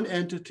is one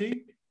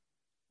entity,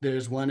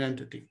 there's one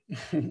entity.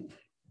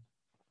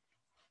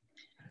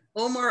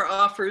 Omar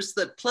offers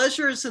that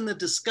pleasure is in the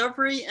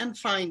discovery and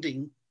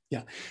finding.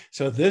 Yeah.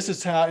 So this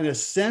is how, in a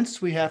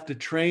sense, we have to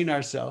train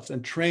ourselves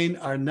and train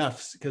our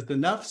nafs, because the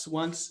nafs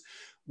wants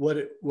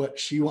what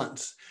she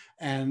wants.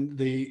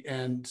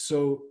 And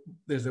so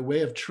there's a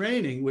way of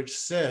training which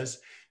says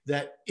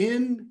that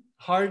in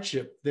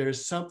hardship,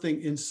 there's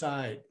something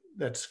inside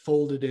that's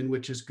folded in,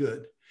 which is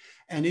good.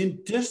 And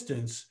in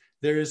distance,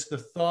 there is the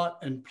thought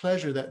and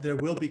pleasure that there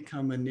will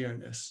become a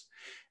nearness.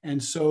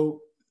 And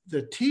so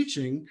the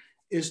teaching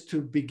is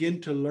to begin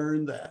to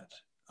learn that.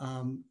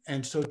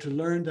 And so to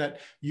learn that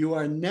you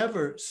are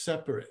never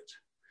separate.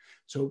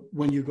 So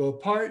when you go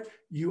apart,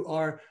 you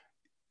are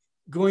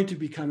going to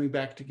be coming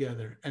back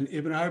together. And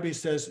Ibn Arabi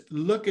says,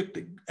 look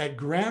at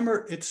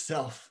grammar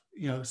itself,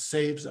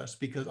 saves us,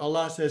 because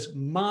Allah says,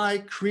 my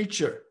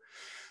creature.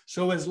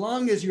 So as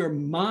long as you're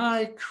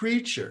my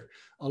creature,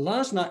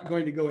 Allah's not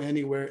going to go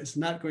anywhere. It's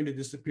not going to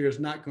disappear. It's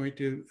not going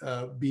to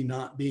be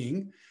not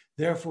being.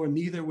 Therefore,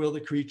 neither will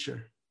the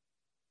creature.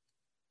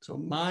 So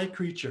my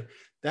creature,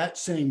 that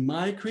saying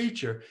my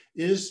creature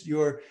is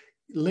your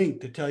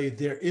link to tell you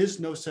there is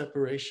no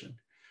separation.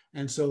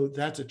 And so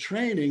that's a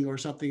training or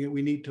something that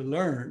we need to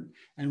learn.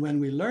 And when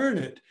we learn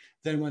it,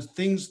 then when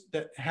things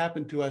that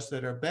happen to us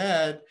that are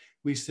bad,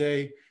 we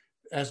say,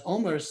 as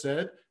Omar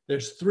said,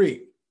 there's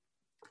three.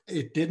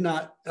 It did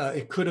not,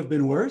 it could have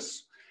been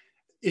worse.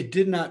 It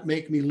did not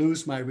make me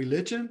lose my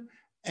religion.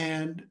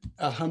 And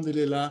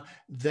alhamdulillah,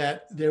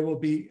 that there will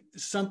be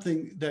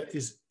something that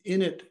is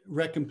in it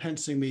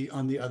recompensing me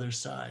on the other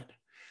side.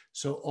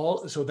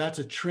 So that's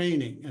a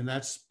training, and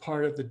that's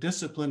part of the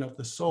discipline of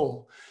the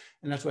soul.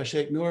 And that's why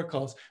Sheikh Noor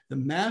calls the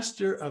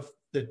master of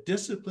the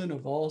discipline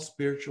of all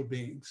spiritual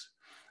beings.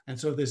 And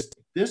so this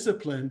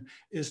discipline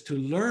is to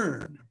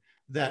learn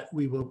that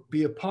we will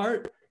be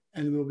apart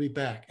and we'll be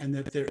back, and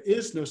that there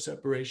is no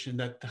separation,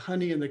 that the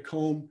honey and the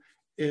comb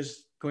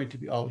is going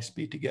to always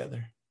be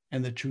together.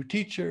 And the true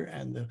teacher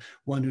and the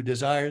one who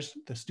desires,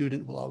 the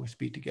student, will always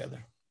be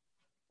together.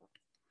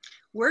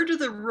 Where do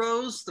the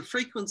rows, the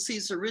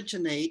frequencies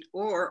originate,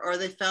 or are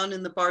they found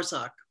in the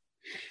barzakh?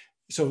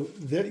 So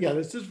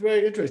this is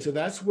very interesting. So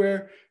that's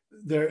where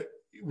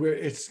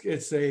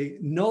it's a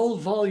null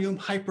volume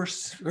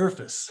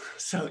hypersurface.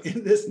 So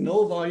in this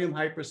null volume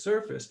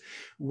hypersurface,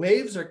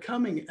 waves are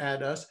coming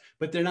at us,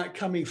 but they're not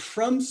coming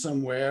from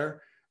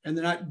somewhere, and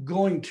they're not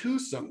going to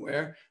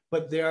somewhere,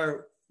 but they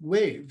are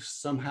waves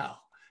somehow.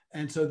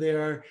 And so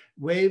there are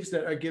waves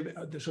that are given,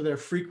 so there are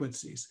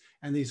frequencies.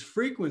 And these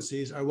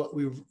frequencies are what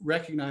we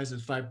recognize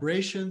as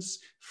vibrations,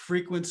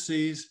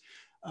 frequencies,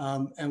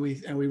 and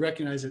we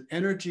recognize that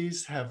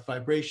energies have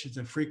vibrations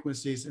and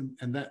frequencies,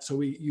 and that,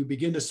 so you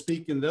begin to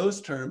speak in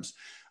those terms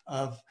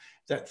of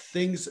that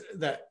things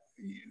that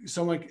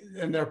someone,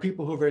 and there are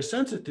people who are very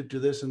sensitive to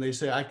this, and they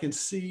say, I can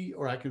see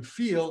or I can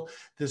feel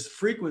this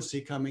frequency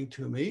coming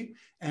to me,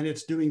 and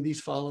it's doing these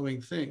following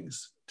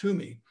things to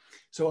me.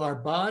 So our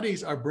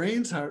bodies, our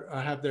brains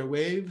have their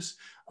waves.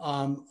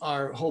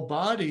 Our whole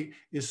body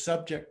is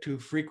subject to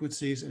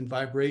frequencies and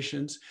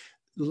vibrations.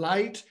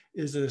 Light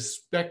is a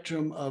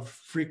spectrum of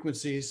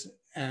frequencies,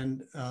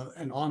 and on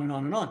and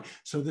on and on.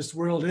 So this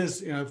world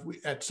is,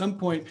 at some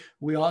point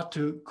we ought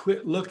to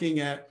quit looking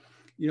at,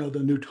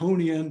 the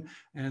Newtonian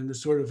and the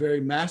sort of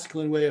very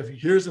masculine way of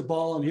here's a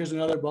ball and here's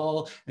another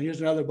ball and here's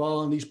another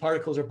ball and these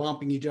particles are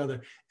bumping each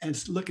other,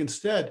 and look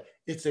instead,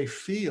 it's a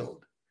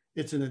field.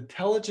 It's an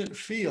intelligent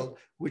field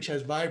which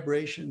has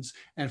vibrations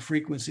and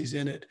frequencies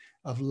in it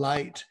of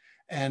light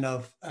and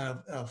of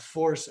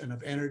force and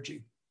of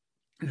energy.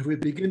 And if we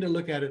begin to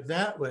look at it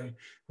that way,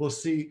 we'll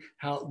see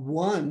how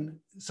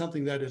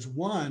something that is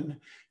one,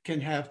 can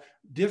have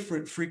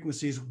different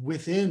frequencies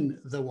within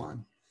the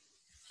one.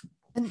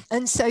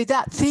 And so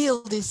that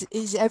field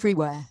is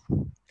everywhere.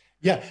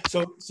 Yeah.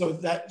 So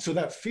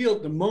that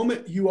field, the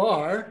moment you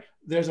are,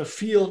 there's a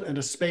field and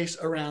a space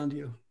around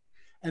you.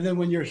 And then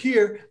when you're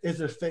here, there's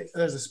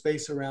a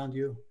space around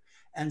you.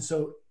 And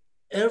so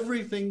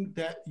everything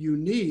that you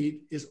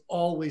need is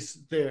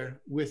always there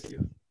with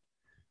you.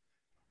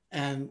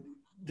 And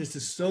this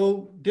is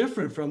so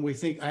different from, we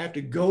think I have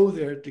to go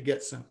there to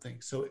get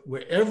something. So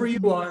wherever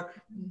you are,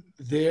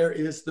 there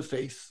is the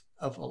face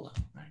of Allah.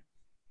 Right?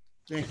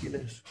 Thank you,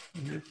 Liz.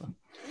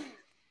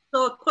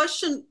 So a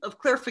question of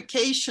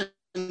clarification.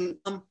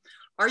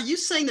 Are you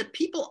saying that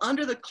people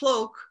under the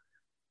cloak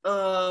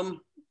are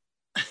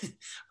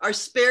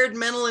spared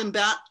mental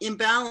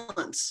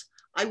imbalance?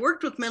 I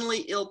worked with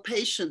mentally ill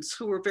patients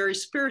who were very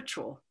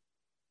spiritual.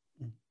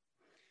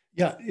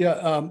 Yeah.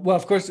 Well,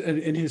 of course,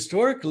 and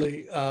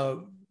historically,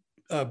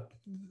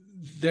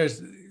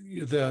 there's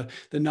the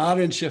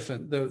Narin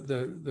Shiffen,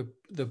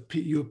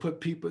 you would put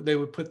people, they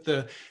would put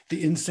the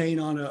insane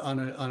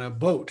on a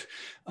boat,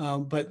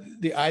 but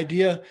the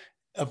idea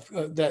of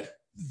that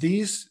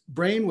these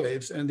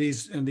brainwaves and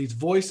these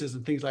voices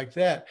and things like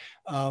that,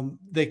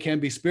 they can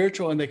be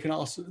spiritual, and they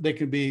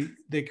can be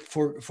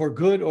for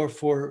good or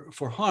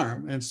for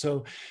harm, and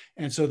so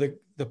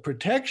the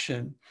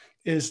protection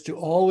is to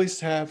always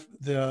have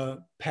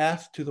the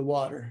path to the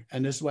water.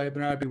 And this is why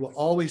Ibn Arabi will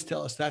always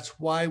tell us, that's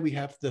why we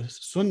have the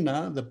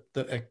sunnah,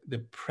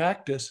 the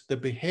practice, the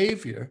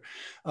behavior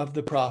of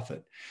the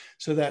Prophet.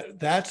 So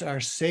that's our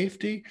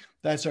safety,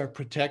 that's our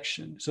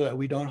protection, so that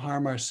we don't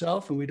harm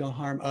ourselves and we don't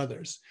harm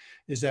others,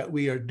 is that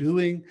we are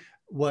doing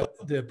what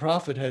the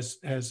Prophet has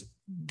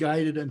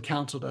guided and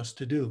counseled us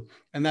to do.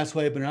 And that's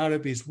why Ibn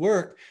Arabi's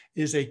work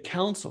is a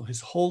counsel.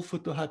 His whole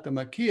Futuhat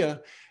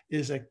al-Makkiyah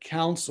is a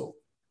counsel.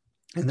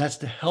 And that's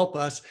to help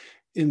us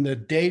in the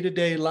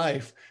day-to-day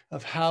life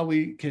of how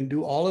we can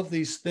do all of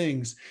these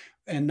things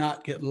and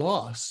not get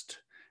lost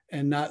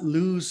and not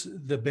lose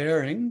the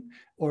bearing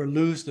or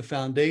lose the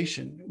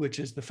foundation, which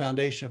is the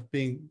foundation of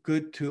being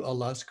good to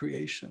Allah's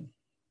creation.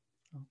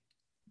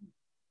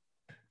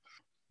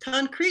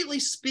 Concretely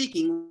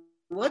speaking,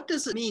 what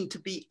does it mean to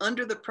be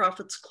under the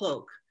Prophet's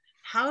cloak?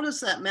 How does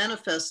that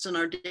manifest in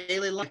our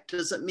daily life?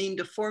 Does it mean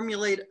to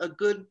formulate a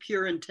good,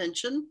 pure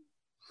intention?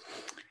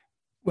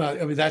 Well,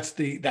 I mean, that's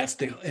the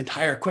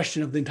entire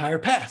question of the entire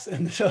path.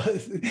 And so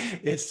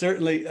it's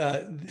certainly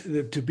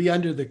to be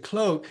under the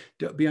cloak,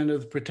 to be under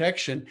the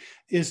protection,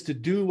 is to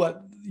do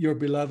what your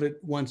beloved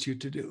wants you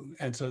to do.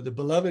 And so the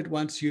beloved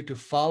wants you to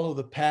follow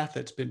the path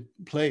that's been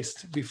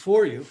placed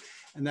before you.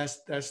 And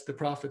that's the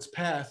Prophet's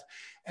path.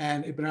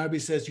 And Ibn Arabi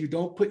says, you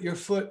don't put your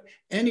foot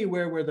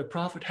anywhere where the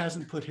Prophet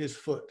hasn't put his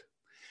foot.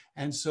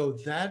 And so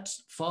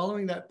that's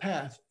following that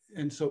path.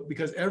 And so,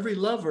 because every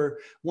lover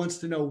wants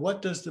to know,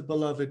 what does the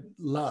beloved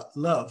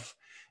love?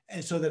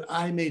 And so that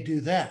I may do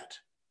that.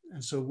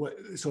 And so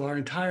so our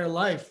entire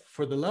life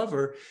for the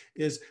lover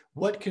is,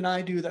 what can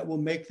I do that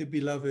will make the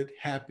beloved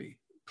happy,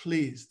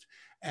 pleased?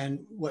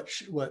 And what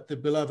the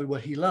beloved,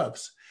 what he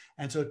loves.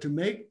 And so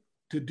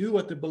to do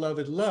what the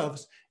beloved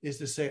loves is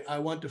to say, I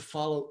want to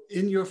follow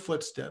in your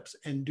footsteps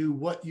and do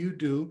what you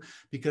do,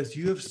 because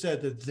you have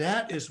said that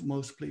that is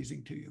most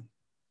pleasing to you.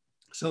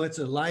 So it's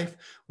a life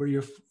where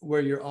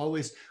you're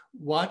always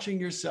watching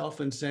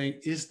yourself and saying,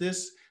 is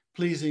this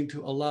pleasing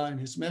to Allah and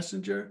his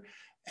messenger?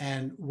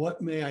 And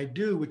what may I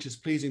do which is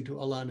pleasing to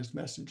Allah and his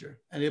messenger?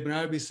 And Ibn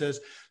Arabi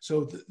says,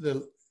 so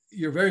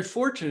you're very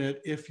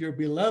fortunate if your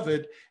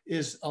beloved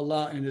is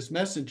Allah and his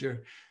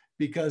messenger,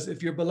 because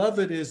if your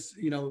beloved is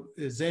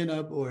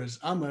Zainab or is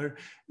Amr,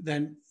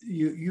 then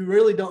you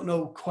really don't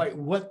know quite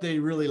what they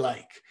really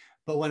like.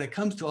 But when it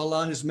comes to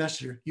Allah and his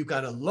messenger, you've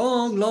got a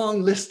long,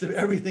 long list of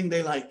everything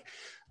they like.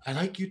 I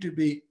like you to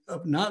be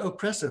not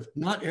oppressive,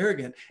 not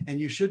arrogant, and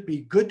you should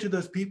be good to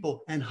those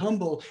people and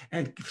humble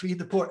and feed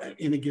the poor.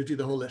 And it gives you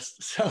the whole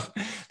list. So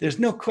there's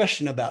no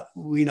question about,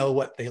 we know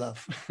what they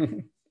love.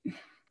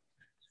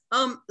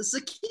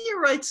 Zakiya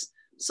writes,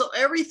 so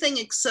everything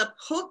except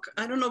hook,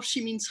 I don't know if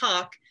she means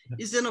hawk,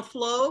 is in a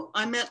flow.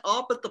 I meant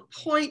all but the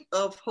point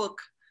of hook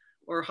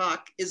or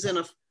hawk is in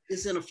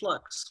a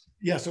flux.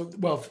 Yeah, so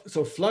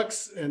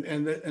flux,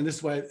 and this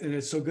is why, and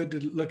it's so good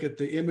to look at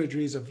the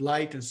imageries of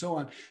light and so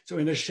on. So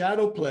in a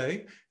shadow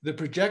play, the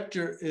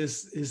projector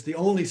is the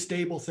only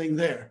stable thing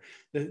there.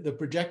 The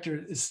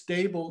projector is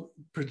stable,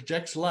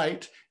 projects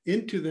light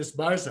into this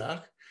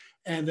barzakh,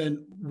 and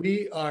then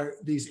we are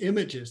these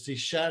images, these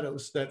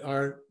shadows that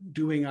are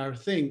doing our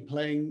thing,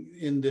 playing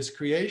in this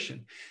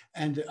creation.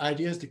 And the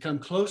idea is to come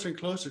closer and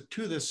closer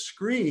to the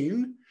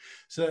screen,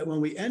 so that when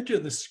we enter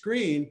the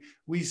screen,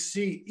 we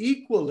see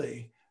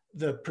equally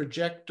the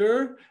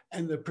projector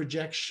and the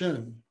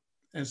projection.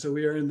 And so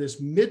we are in this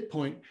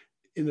midpoint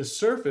in the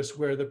surface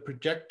where the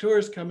projector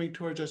is coming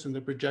towards us and the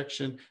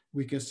projection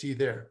we can see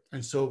there.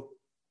 And so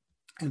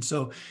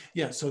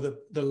yeah, so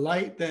the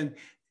light then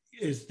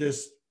is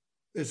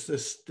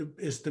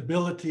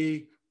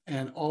stability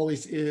and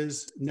always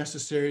is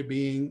necessary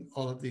being,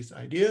 all of these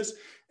ideas.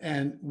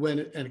 And when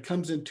it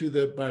comes into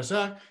the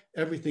barzakh,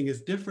 everything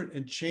is different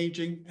and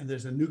changing, and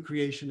there's a new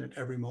creation at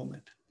every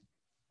moment.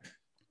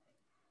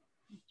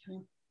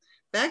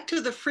 Back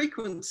to the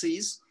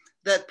frequencies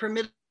that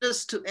permit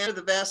us to enter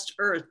the vast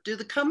earth. Do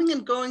the coming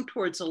and going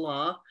towards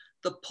Allah,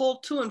 the pull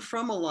to and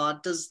from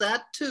Allah, does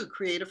that too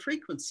create a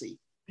frequency?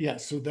 Yeah,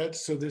 so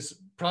this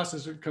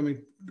process of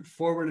coming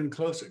forward and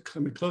closer,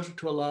 coming closer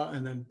to Allah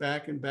and then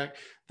back and back,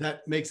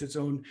 that makes its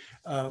own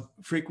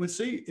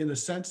frequency, in the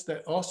sense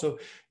that also,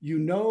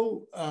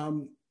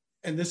 and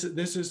this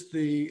is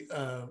the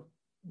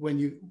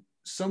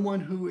someone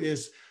who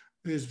is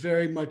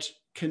very much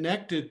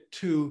connected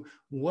to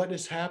what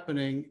is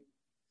happening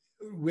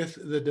with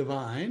the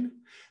divine,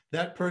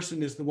 that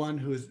person is the one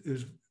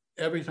who's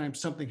every time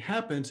something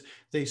happens,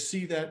 they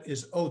see that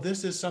as, oh,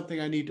 this is something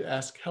I need to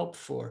ask help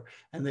for,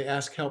 and they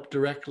ask help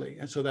directly.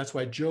 And so that's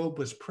why Job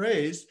was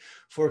praised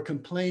for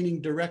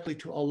complaining directly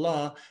to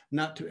Allah,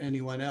 not to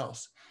anyone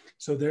else.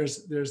 So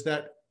there's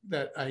that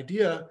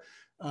idea,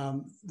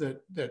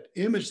 that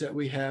image that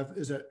we have,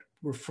 is that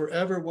we're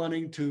forever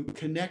wanting to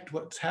connect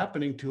what's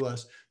happening to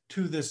us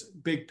to this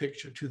big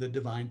picture, to the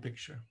divine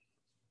picture.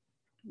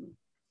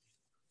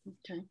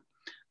 Okay.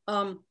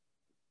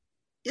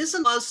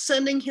 Isn't Allah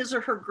sending his or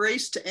her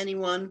grace to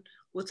anyone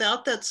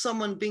without that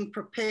someone being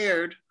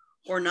prepared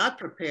or not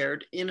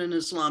prepared in an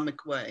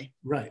Islamic way?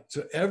 Right.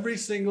 So every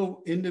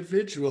single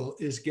individual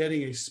is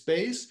getting a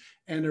space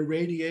and a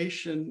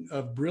radiation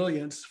of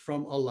brilliance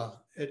from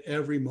Allah at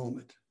every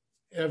moment,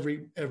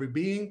 every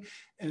being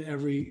and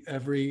every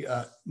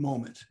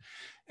moment.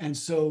 And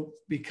so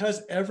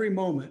because every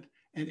moment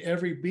and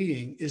every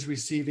being is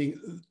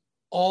receiving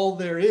all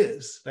there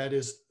is, that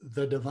is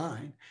the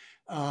divine,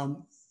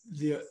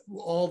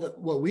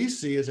 what we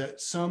see is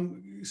that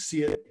some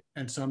see it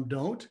and some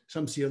don't.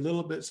 Some see a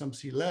little bit, some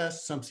see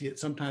less, some see it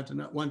sometimes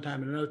and one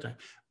time and another time.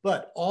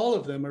 But all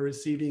of them are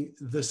receiving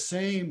the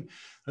same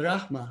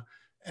rahmah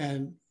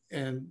and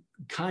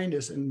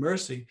kindness and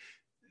mercy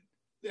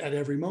at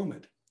every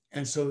moment.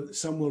 And so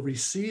some will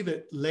receive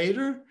it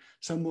later,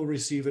 some will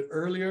receive it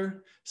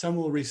earlier, some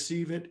will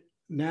receive it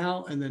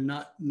now and then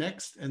not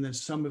next, and then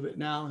some of it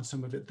now and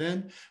some of it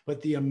then.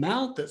 But the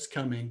amount that's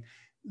coming,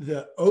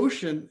 the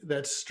ocean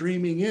that's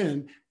streaming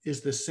in,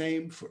 is the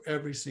same for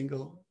every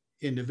single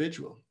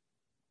individual.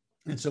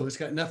 And so it's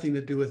got nothing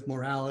to do with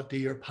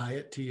morality or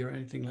piety or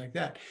anything like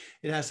that.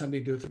 It has something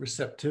to do with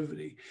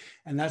receptivity.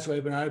 And that's why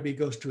Ibn Arabi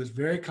goes to his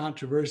very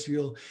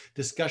controversial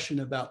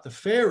discussion about the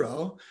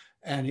Pharaoh.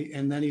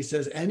 And then he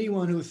says,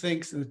 anyone who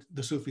thinks, and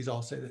the Sufis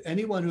all say that,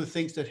 anyone who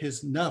thinks that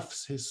his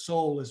nafs, his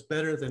soul, is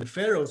better than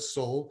Pharaoh's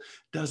soul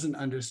doesn't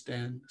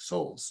understand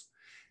souls.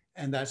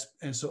 And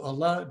so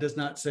Allah does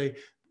not say,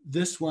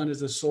 this one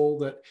is a soul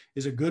that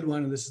is a good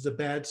one and this is a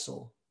bad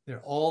soul.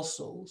 They're all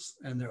souls,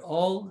 and they're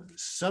all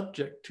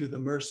subject to the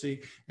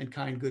mercy and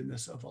kind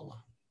goodness of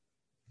Allah.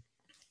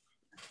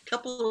 A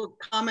couple of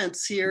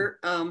comments here.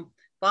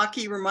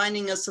 Baki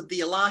reminding us of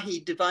the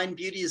Ilahi, divine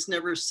beauty is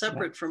never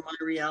separate from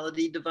my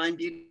reality. Divine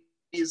beauty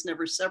is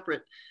never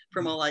separate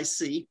from all I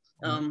see.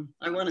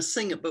 I want to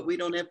sing it, but we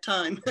don't have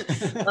time.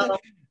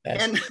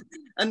 And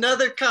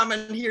another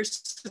comment here,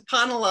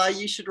 subhanAllah,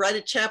 you should write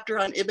a chapter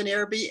on Ibn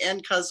Arabi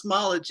and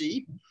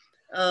cosmology.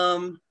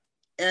 And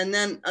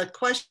then a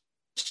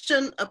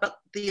question about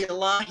the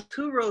Ilahi,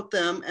 who wrote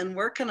them, and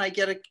where can I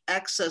get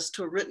access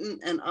to a written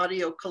and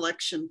audio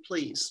collection,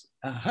 please?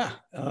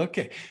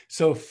 Okay.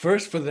 So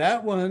first for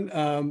that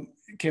one,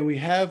 can we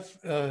have,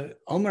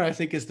 Omar, I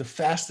think, is the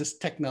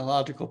fastest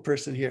technological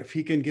person here. If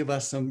he can give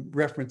us some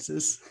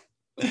references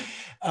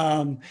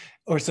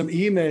or some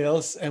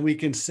emails, and we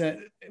can send,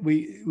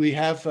 we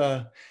have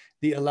the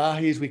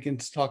Ilahis, we can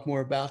talk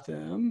more about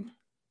them.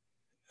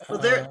 Well,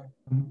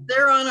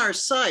 they're on our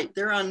site.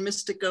 They're on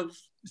Mystic of...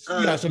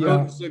 so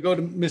go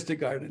to Mystic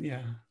Garden,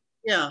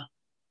 Yeah.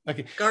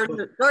 Okay.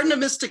 Garden of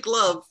Mystic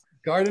Love.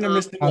 Garden of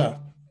Mystic Love.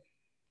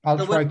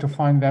 I'll try to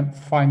find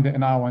it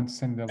now and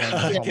send the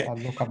link. Okay. I'll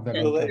look up the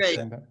Okay, link. great.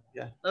 And send it.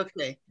 Yeah.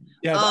 Okay.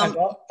 Yeah,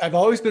 I've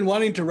always been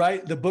wanting to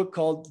write the book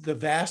called The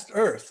Vast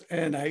Earth.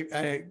 And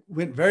I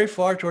went very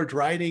far towards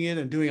writing it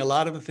and doing a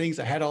lot of the things.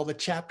 I had all the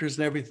chapters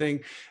and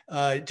everything,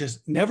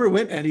 just never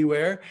went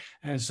anywhere.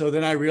 And so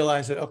then I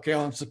realized that, okay,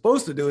 all I'm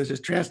supposed to do is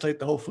just translate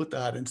the whole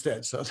Futuhat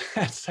instead. So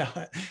that's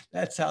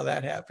how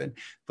that happened.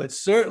 But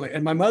certainly,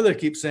 and my mother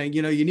keeps saying,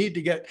 you need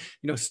to get,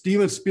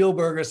 Steven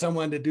Spielberg or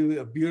someone to do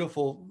a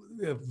beautiful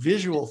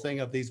visual thing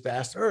of these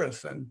vast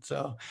earths. And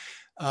so,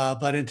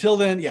 but until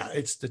then,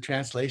 it's the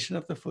translation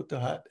of the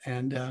Futuhat.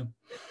 And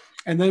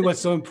then what's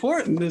so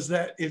important is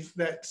that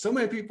so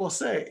many people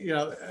say,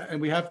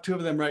 and we have two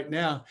of them right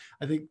now,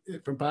 I think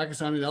from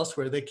Pakistan and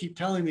elsewhere, they keep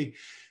telling me,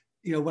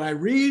 when I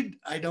read,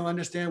 I don't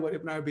understand what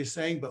Ibn Arabi is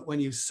saying, but when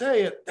you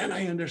say it, then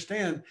I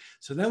understand.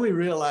 So then we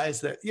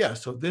realize that,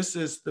 so this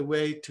is the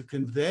way to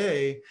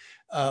convey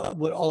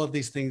what all of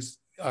these things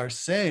are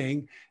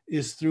saying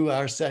is through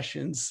our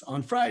sessions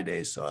on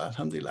Fridays. So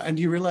alhamdulillah. And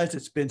you realize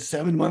it's been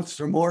 7 months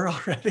or more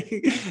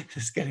already.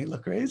 It's getting a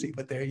little crazy,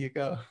 but there you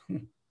go.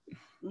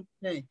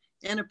 Okay.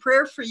 And a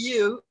prayer for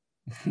you.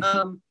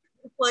 Full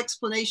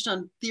explanation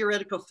on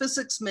theoretical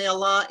physics. May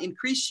Allah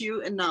increase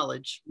you in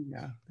knowledge.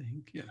 Yeah,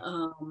 thank you.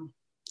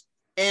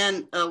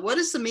 And what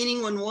is the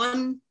meaning when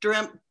one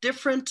dreamt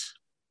different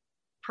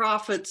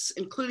prophets,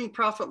 including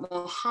Prophet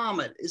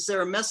Muhammad? Is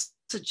there a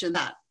message in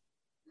that?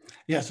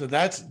 Yeah, so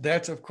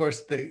that's of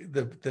course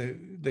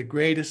the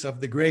greatest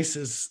of the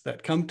graces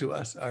that come to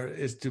us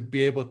is to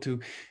be able to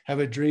have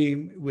a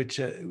dream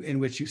in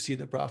which you see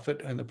the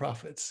prophet and the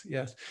prophets.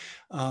 Yes,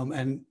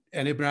 and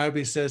Ibn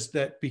Arabi says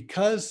that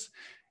because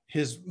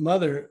his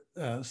mother,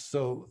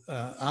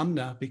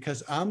 Amna,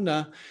 because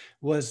Amna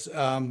was,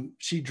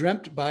 she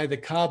dreamt by the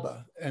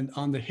Kaaba and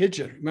on the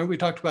Hijr. Remember we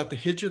talked about the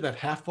Hijr, that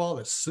half wall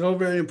that's so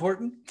very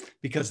important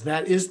because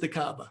that is the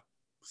Kaaba.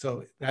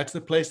 So that's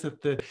the place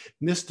that the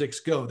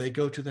mystics go. They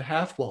go to the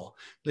half wall.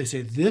 They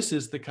say, this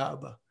is the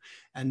Kaaba.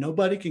 And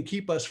nobody can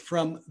keep us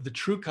from the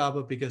true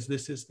Kaaba because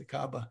this is the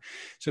Kaaba.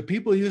 So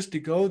people used to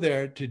go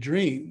there to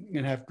dream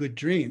and have good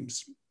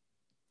dreams.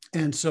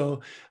 And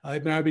so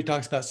Ibn Arabi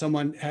talks about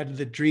someone had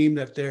the dream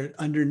that there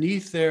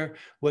underneath there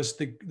was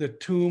the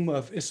tomb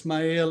of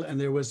Ismail, and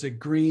there was a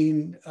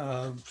green,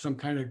 some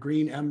kind of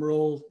green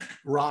emerald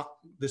rock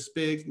this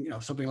big,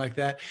 something like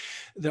that.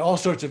 There are all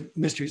sorts of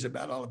mysteries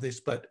about all of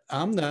this, but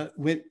Amna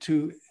went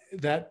to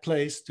that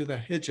place, to the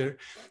Hijr,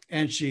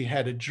 and she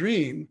had a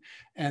dream,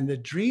 and the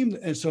dream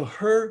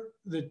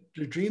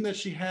that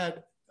she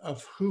had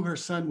of who her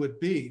son would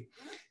be,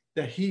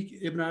 that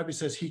Ibn Arabi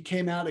says, he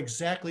came out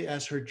exactly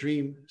as her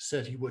dream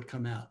said he would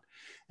come out.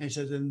 And he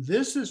says, and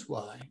this is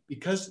why,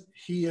 because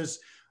he is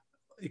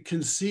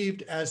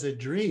conceived as a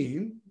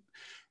dream,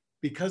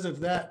 because of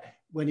that,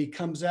 when he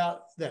comes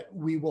out, that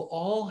we will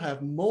all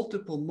have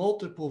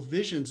multiple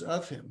visions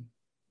of him.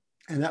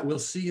 and that we'll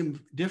see him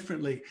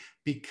differently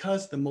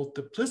because the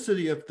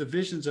multiplicity of the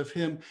visions of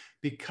him,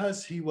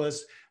 because he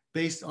was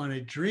based on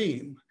a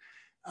dream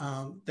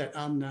that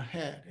Amna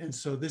had. And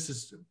so this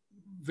is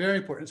very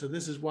important. So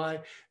this is why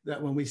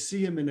that when we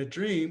see him in a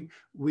dream,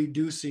 we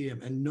do see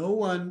him, and no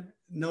one,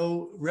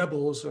 no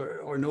rebels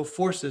or no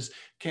forces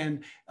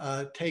can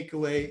take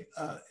away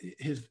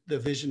the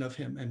vision of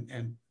him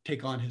and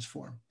take on his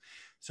form.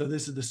 So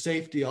this is the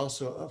safety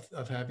also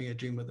of having a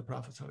dream with the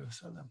Prophet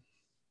ﷺ.